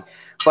want.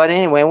 But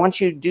anyway,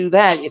 once you do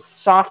that, it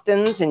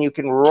softens and you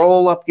can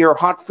roll up your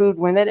hot food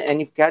with it, and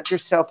you've got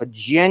yourself a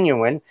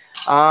genuine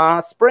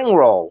spring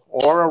roll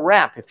or a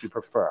wrap if you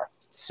prefer.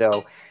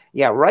 So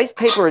yeah, rice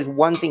paper is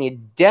one thing you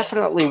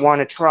definitely want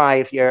to try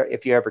if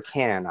you ever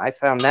can. I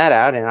found that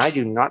out, and I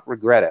do not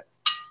regret it.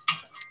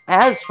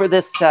 As for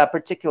this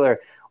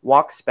particular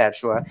wok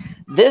spatula,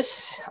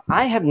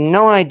 I have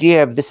no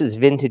idea if this is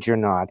vintage or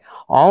not.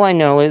 All I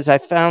know is I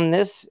found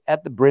this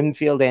at the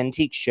Brimfield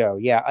Antique Show.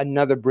 Yeah,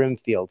 another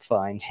Brimfield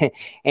find.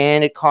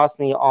 And it cost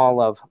me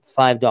all of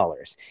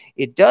 $5.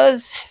 It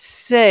does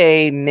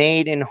say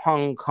made in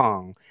Hong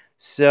Kong.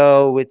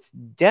 So it's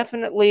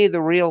definitely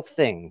the real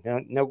thing.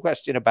 No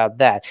question about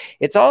that.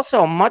 It's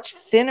also much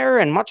thinner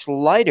and much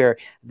lighter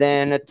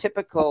than a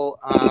typical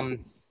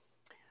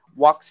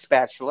wok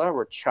spatula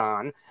or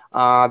chan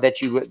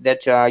that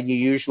you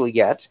usually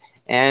get.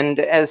 And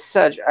as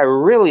such, I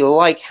really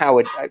like how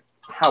it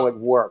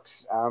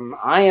works.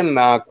 I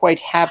am quite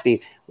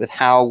happy with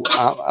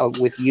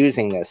with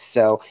using this.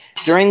 So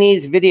during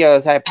these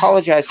videos, I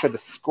apologize for the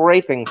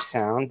scraping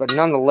sound, but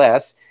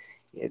nonetheless,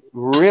 it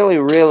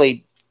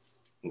really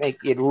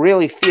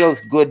feels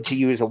good to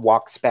use a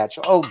wok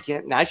spatula. Oh,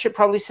 I should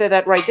probably say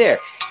that right there.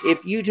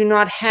 If you do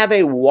not have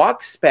a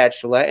wok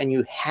spatula and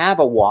you have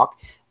a wok,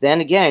 then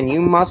again, you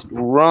must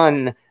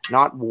run,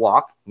 not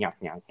walk,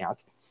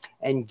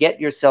 and get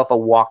yourself a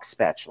wok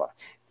spatula.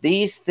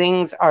 These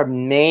things are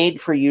made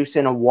for use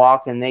in a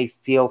wok, and they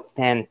feel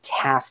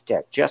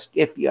fantastic.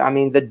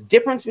 The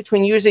difference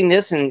between using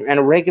this and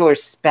a regular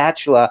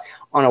spatula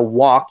on a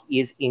wok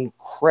is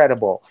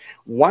incredible.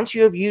 Once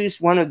you have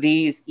used one of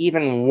these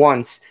even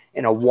once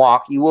in a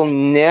wok, you will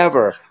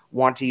never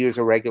want to use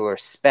a regular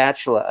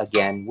spatula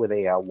again with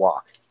a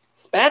wok.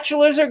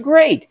 Spatulas are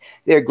great.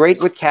 They're great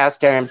with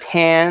cast iron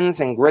pans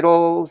and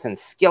griddles and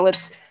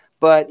skillets.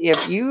 But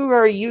if you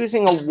are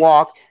using a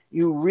wok,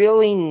 you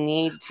really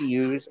need to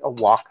use a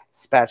wok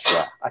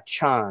spatula, a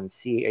Chan,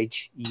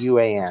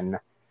 C-H-U-A-N.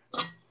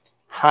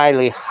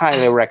 Highly,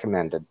 highly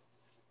recommended.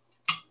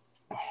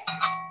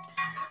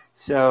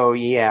 So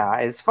yeah,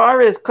 as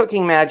far as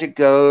cooking magic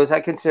goes, I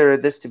consider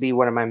this to be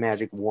one of my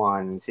magic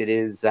wands.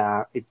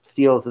 It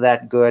feels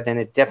that good,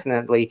 and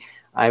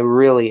I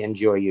really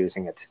enjoy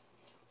using it.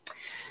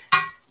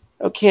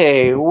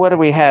 Okay, what do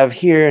we have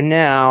here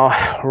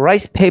now?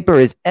 Rice paper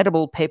is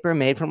edible paper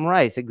made from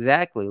rice.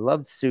 Exactly.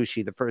 Loved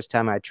sushi the first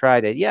time I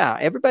tried it. Yeah,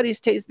 everybody's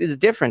taste is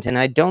different, and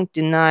I don't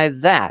deny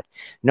that.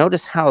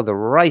 Notice how the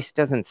rice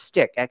doesn't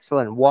stick.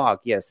 Excellent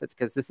wok. Yes, that's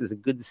because this is a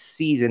good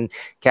seasoned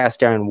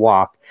cast iron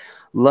wok.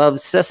 Love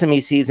sesame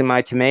seeds in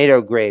my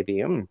tomato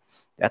gravy.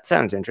 That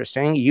sounds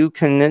interesting. You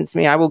convinced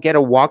me. I will get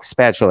a wok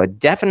spatula.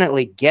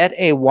 Definitely get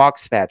a wok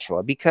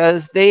spatula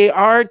because they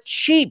are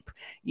cheap.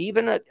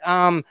 Even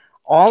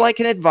all I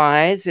can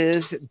advise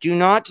is do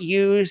not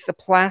use the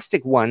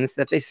plastic ones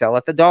that they sell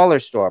at the dollar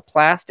store.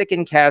 Plastic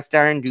and cast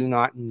iron do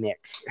not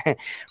mix.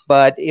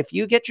 But if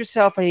you get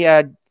yourself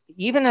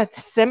even a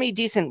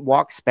semi-decent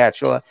wok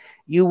spatula,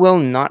 you will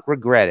not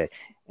regret it.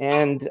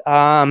 And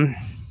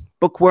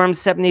Bookworm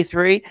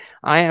 73,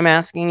 I am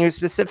asking you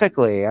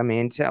specifically. I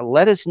mean,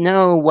 let us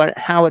know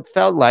how it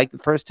felt like the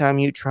first time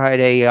you tried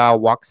a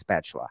wok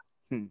spatula.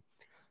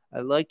 I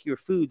like your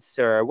food,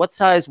 sir. What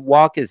size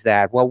wok is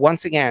that? Well,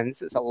 once again,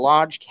 this is a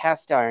large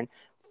cast iron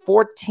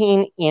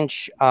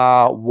 14-inch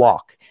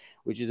wok,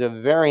 which is a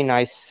very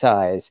nice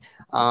size.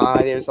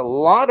 There's a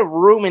lot of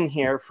room in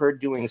here for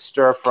doing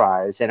stir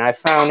fries. And I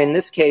found in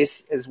this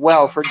case as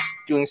well for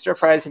doing stir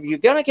fries, if you're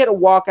going to get a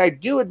wok, I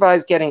do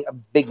advise getting a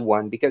big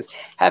one because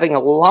having a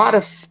lot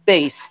of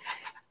space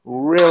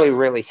really,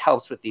 really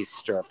helps with these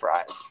stir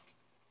fries.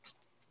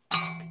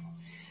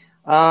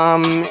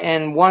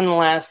 And one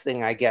last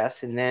thing, I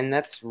guess, and then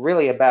that's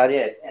really about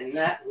it. And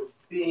that would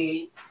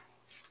be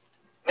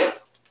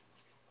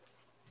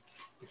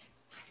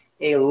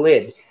a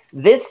lid.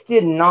 This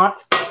did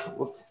not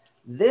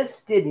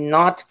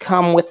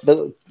come with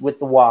the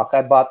wok.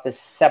 I bought this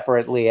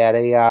separately at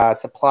a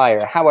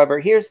supplier. However,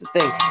 here's the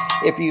thing.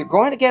 if you're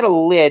going to get a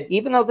lid,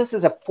 even though this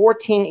is a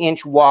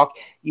 14-inch wok,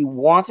 you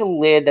want a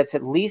lid that's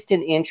at least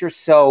an inch or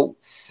so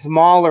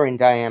smaller in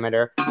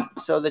diameter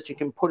so that you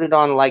can put it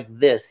on like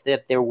this,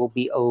 that there will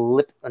be a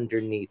lip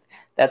underneath.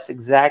 That's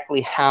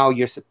exactly how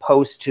you're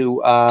supposed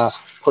to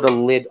put a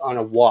lid on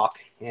a wok,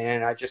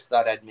 and I just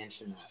thought I'd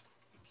mention that.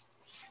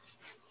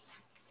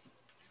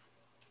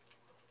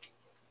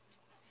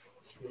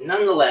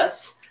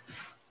 Nonetheless,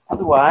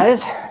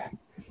 otherwise,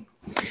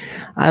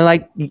 I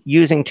like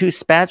using 2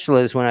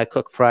 spatulas when I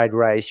cook fried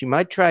rice. You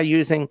might try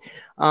using,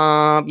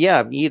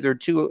 either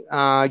two.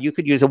 You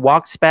could use a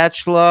wok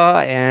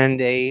spatula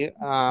and a,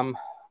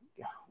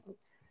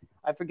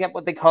 I forget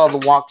what they call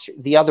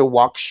the other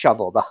wok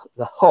shovel, the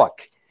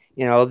hook.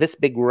 You know, this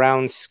big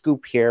round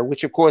scoop here,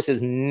 which of course is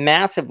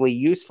massively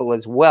useful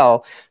as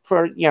well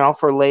for,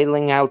 for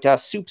ladling out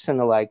soups and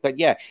the like. But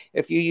yeah,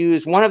 if you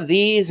use one of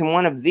these and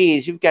one of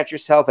these, you've got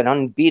yourself an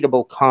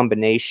unbeatable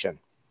combination.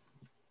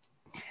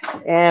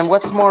 And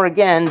what's more,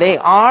 again, they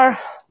are,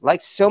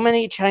 like so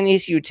many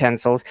Chinese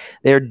utensils,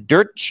 they're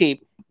dirt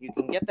cheap. You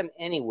can get them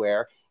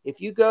anywhere.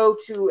 If you go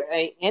to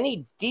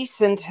any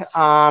decent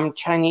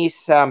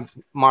Chinese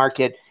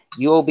market,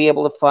 you'll be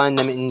able to find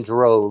them in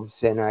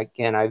droves. And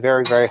again, I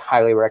very, very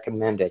highly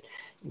recommend it.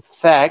 In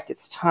fact,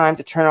 it's time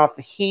to turn off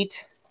the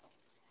heat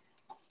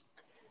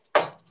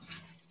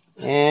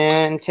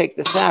and take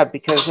this out,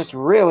 because it's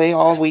really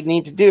all we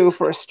need to do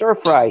for a stir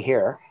fry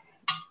here.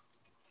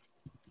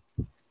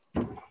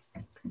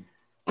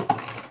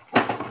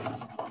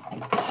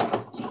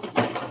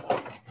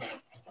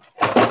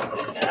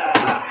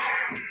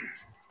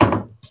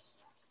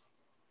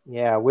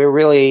 Yeah, we're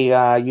really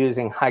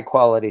using high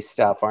quality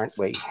stuff, aren't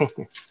we?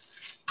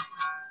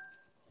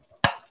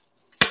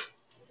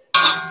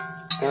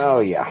 Oh,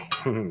 yeah.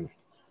 And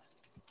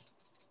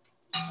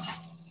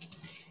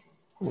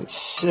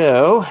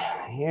so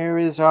here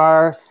is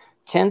our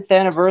 10th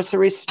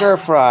anniversary stir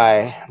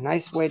fry.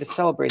 Nice way to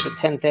celebrate the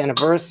 10th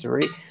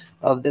anniversary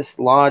of this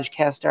Lodge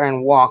cast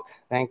iron wok.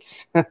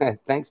 Thanks,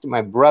 thanks to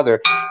my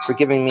brother for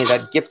giving me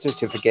that gift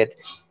certificate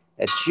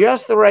at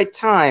just the right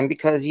time,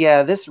 because,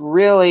 yeah, this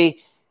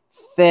really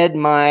started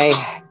my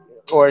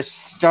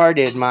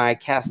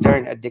cast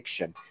iron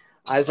addiction.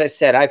 As I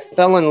said, I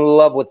fell in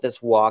love with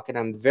this wok, and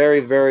I'm very,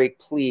 very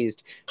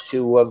pleased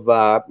to have,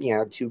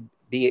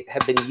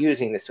 have been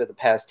using this for the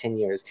past 10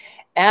 years.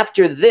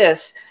 After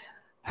this,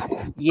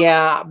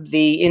 yeah,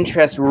 the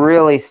interest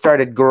really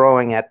started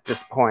growing at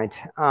this point.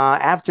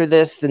 After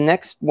this, the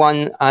next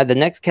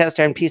cast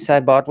iron piece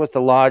I bought was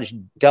the Lodge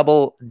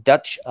Double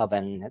Dutch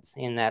Oven. It's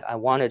in that I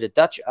wanted a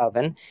Dutch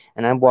oven,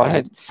 and I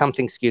wanted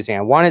something,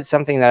 I wanted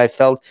something that I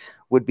felt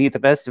would be the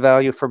best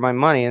value for my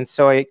money. And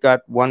so I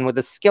got one with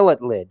a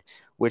skillet lid,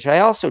 which I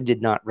also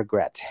did not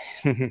regret.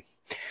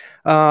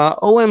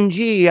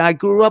 OMG, I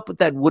grew up with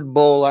that wood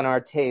bowl on our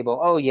table.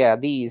 Oh, yeah,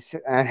 these.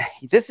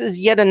 This is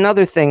yet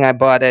another thing I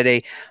bought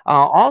at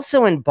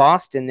also in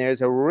Boston,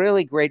 there's a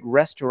really great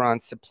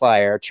restaurant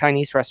supplier,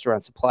 Chinese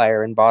restaurant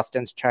supplier in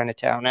Boston's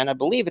Chinatown, and I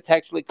believe it's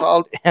actually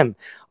called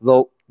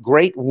the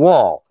Great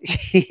Wall.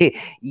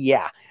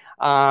 Yeah.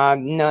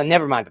 No,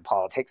 never mind the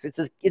politics.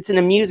 It's an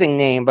amusing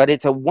name, but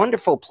it's a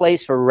wonderful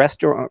place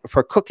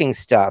for cooking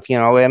stuff. You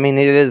know, I mean,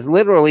 it is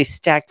literally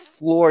stacked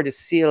floor to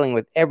ceiling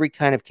with every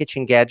kind of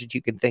kitchen gadget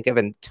you can think of,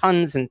 and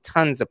tons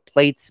of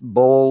plates,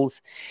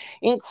 bowls,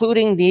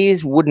 including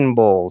these wooden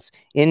bowls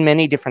in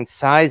many different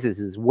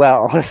sizes as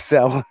well.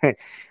 So,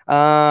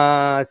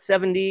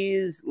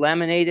 70s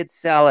laminated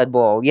salad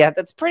bowl. Yeah,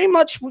 that's pretty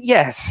much,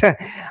 yes.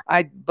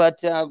 I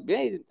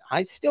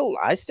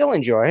still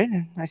enjoy it.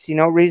 I see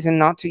no reason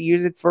not to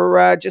use it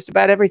for just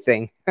about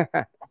everything.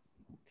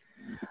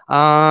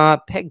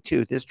 Peg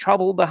tooth. There's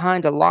trouble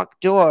behind a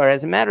locked door.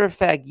 As a matter of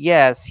fact,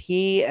 yes,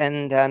 he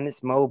and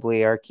Miss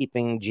Mobley are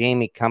keeping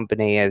Jamie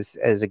company as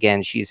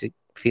again, she's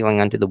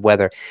feeling under the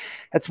weather.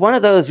 That's one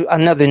of those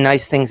another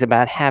nice things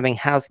about having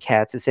house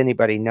cats, as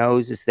anybody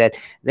knows, is that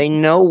they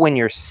know when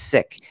you're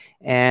sick,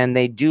 and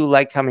they do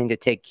like coming to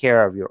take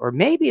care of you. Or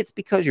maybe it's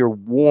because you're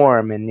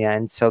warm,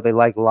 and so they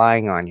like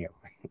lying on you.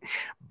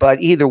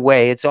 But either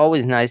way, it's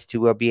always nice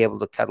to be able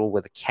to cuddle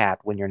with a cat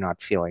when you're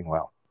not feeling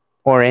well,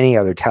 or any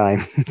other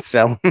time.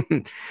 So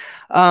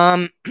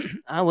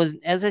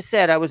as I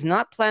said, I was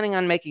not planning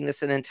on making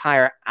this an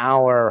entire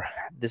hour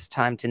this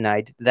time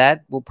tonight.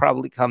 That will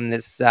probably come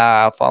this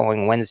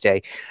following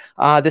Wednesday,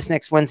 this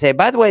next Wednesday.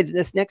 By the way,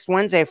 this next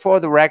Wednesday, for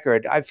the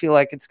record, I feel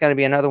like it's going to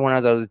be another one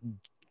of those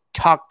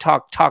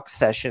talk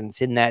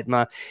sessions in that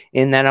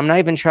I'm not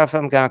even sure if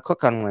I'm going to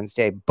cook on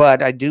Wednesday,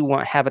 but I do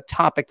have a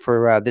topic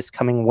for this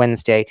coming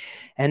Wednesday,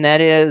 and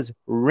that is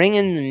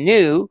ringing the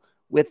new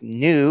with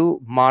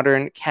new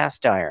modern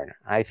cast iron.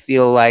 I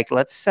feel like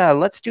let's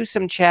do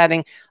some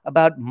chatting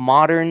about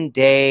modern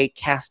day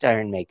cast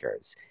iron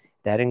makers.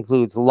 That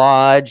includes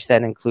Lodge,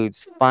 that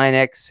includes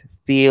Finex,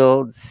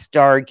 Fields,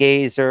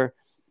 Stargazer,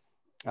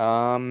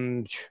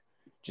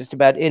 just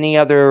about any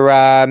other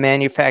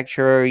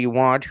manufacturer you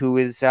want who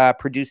is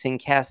producing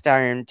cast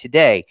iron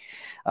today.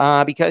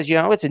 Because, you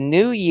know, it's a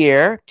new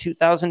year,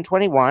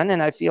 2021,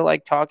 and I feel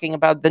like talking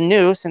about the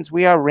new since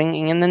we are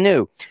ringing in the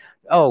new.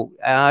 Oh,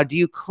 do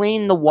you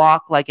clean the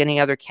wok like any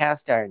other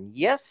cast iron?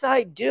 Yes,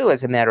 I do,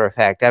 as a matter of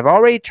fact. I've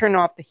already turned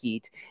off the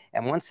heat,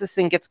 and once this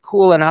thing gets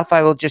cool enough,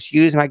 I will just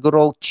use my good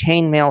old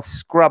chainmail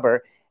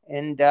scrubber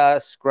and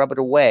scrub it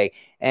away.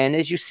 And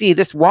as you see,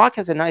 this wok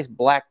has a nice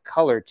black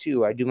color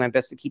too. I do my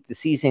best to keep the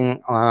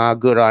seasoning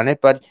good on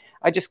it, but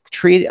I just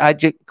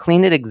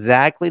clean it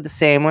exactly the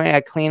same way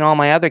I clean all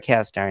my other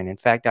cast iron. In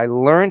fact, I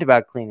learned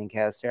about cleaning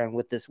cast iron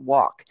with this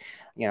wok.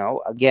 You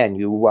know, again,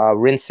 you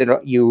rinse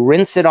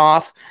it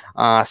off,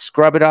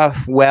 scrub it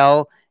off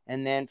well,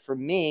 and then for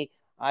me,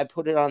 I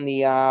put it on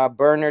the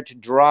burner to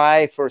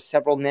dry for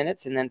several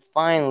minutes, and then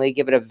finally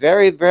give it a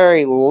very,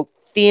 very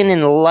thin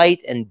and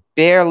light and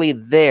barely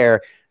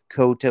there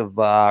coat of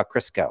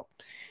Crisco.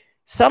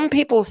 Some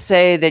people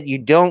say that you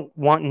don't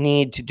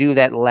need to do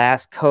that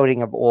last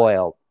coating of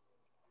oil.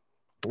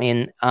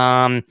 And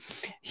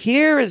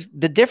here is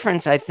the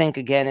difference, I think,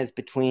 again, is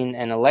between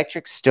an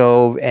electric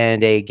stove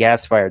and a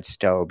gas-fired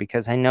stove,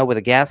 because I know with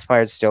a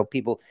gas-fired stove,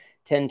 people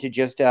tend to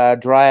just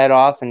dry it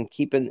off and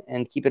keep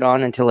it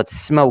on until it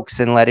smokes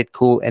and let it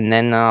cool, and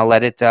then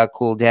let it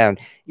cool down.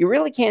 You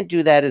really can't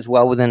do that as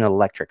well with an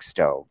electric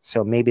stove,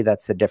 so maybe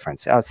that's the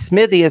difference.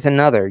 Smithy is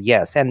another,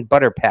 yes, and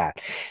Butter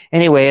Pat.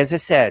 Anyway, as I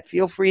said,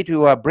 feel free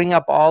to bring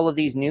up all of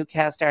these new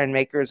cast iron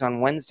makers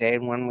on Wednesday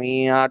when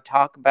we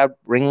talk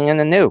about bringing in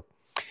the new.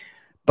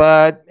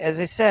 But as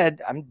I said,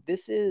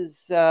 this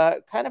is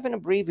kind of an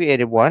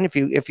abbreviated one.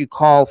 If you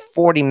call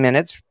 40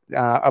 minutes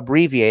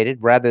abbreviated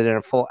rather than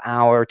a full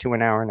hour to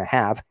an hour and a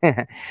half.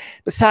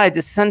 Besides,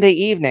 it's Sunday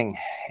evening,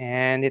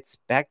 and it's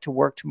back to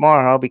work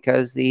tomorrow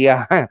because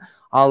the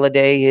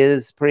holiday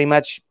is pretty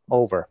much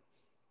over.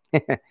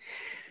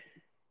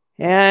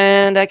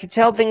 And I can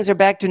tell things are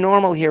back to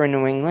normal here in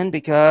New England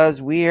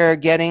because we are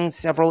getting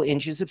several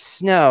inches of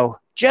snow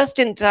just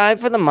in time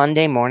for the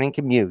Monday morning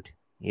commute.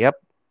 Yep.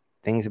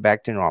 Things are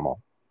back to normal.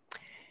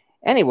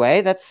 Anyway,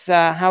 that's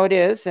how it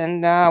is.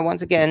 And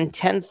once again,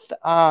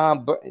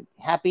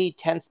 happy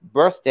 10th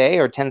birthday,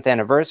 or 10th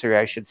anniversary,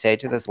 I should say,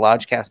 to this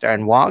Lodge Cast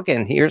Iron Wok.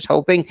 And here's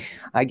hoping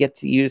I get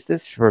to use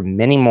this for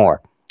many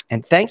more.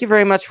 And thank you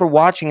very much for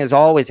watching, as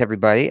always,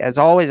 everybody. As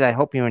always, I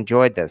hope you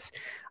enjoyed this.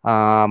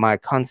 My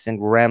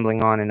constant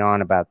rambling on and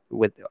on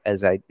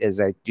as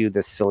I do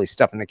this silly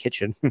stuff in the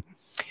kitchen.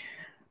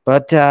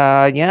 But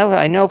yeah,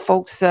 I know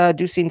folks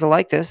do seem to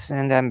like this,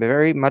 and I'm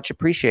very much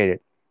appreciated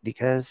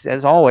because,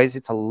 as always,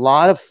 it's a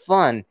lot of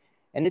fun,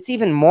 and it's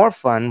even more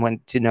fun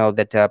to know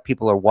that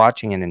people are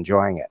watching and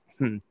enjoying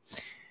it.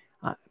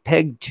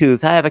 Peg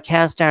Tooth. I have a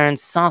cast iron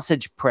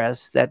sausage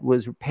press that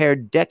was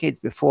repaired decades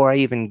before I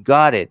even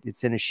got it.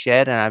 It's in a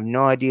shed, and I have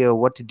no idea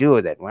what to do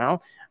with it.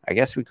 Well, I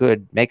guess we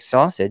could make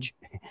sausage,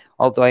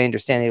 although I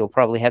understand it'll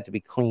probably have to be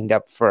cleaned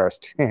up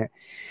first.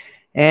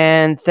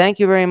 And thank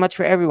you very much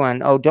for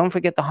everyone. Oh, don't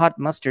forget the hot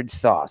mustard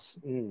sauce.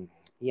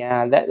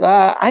 Yeah,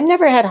 that I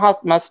never had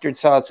hot mustard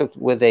sauce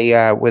with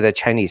a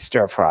Chinese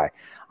stir fry.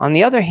 On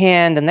the other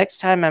hand, the next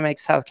time I make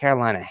South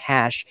Carolina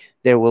hash,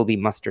 there will be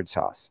mustard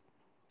sauce.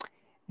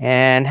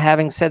 And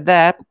having said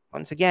that,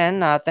 once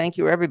again, thank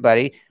you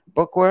everybody.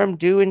 Bookworm,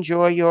 do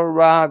enjoy your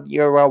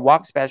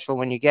wok special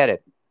when you get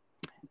it.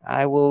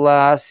 I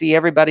will see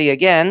everybody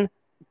again.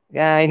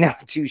 Yeah, I know,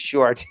 too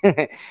short.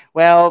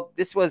 Well,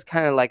 this was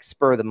kind of like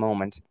spur of the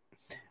moment.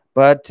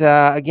 But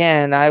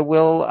again, I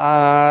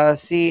will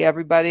see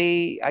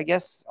everybody, I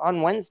guess,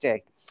 on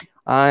Wednesday.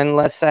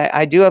 Unless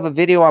I do have a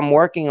video I'm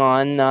working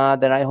on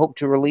that I hope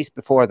to release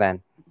before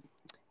then.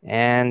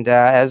 And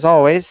as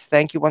always,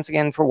 thank you once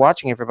again for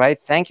watching, everybody.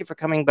 Thank you for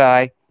coming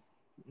by.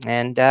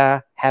 And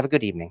have a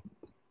good evening.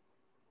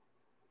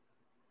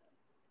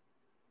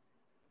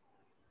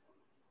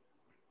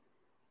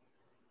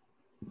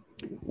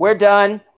 We're done.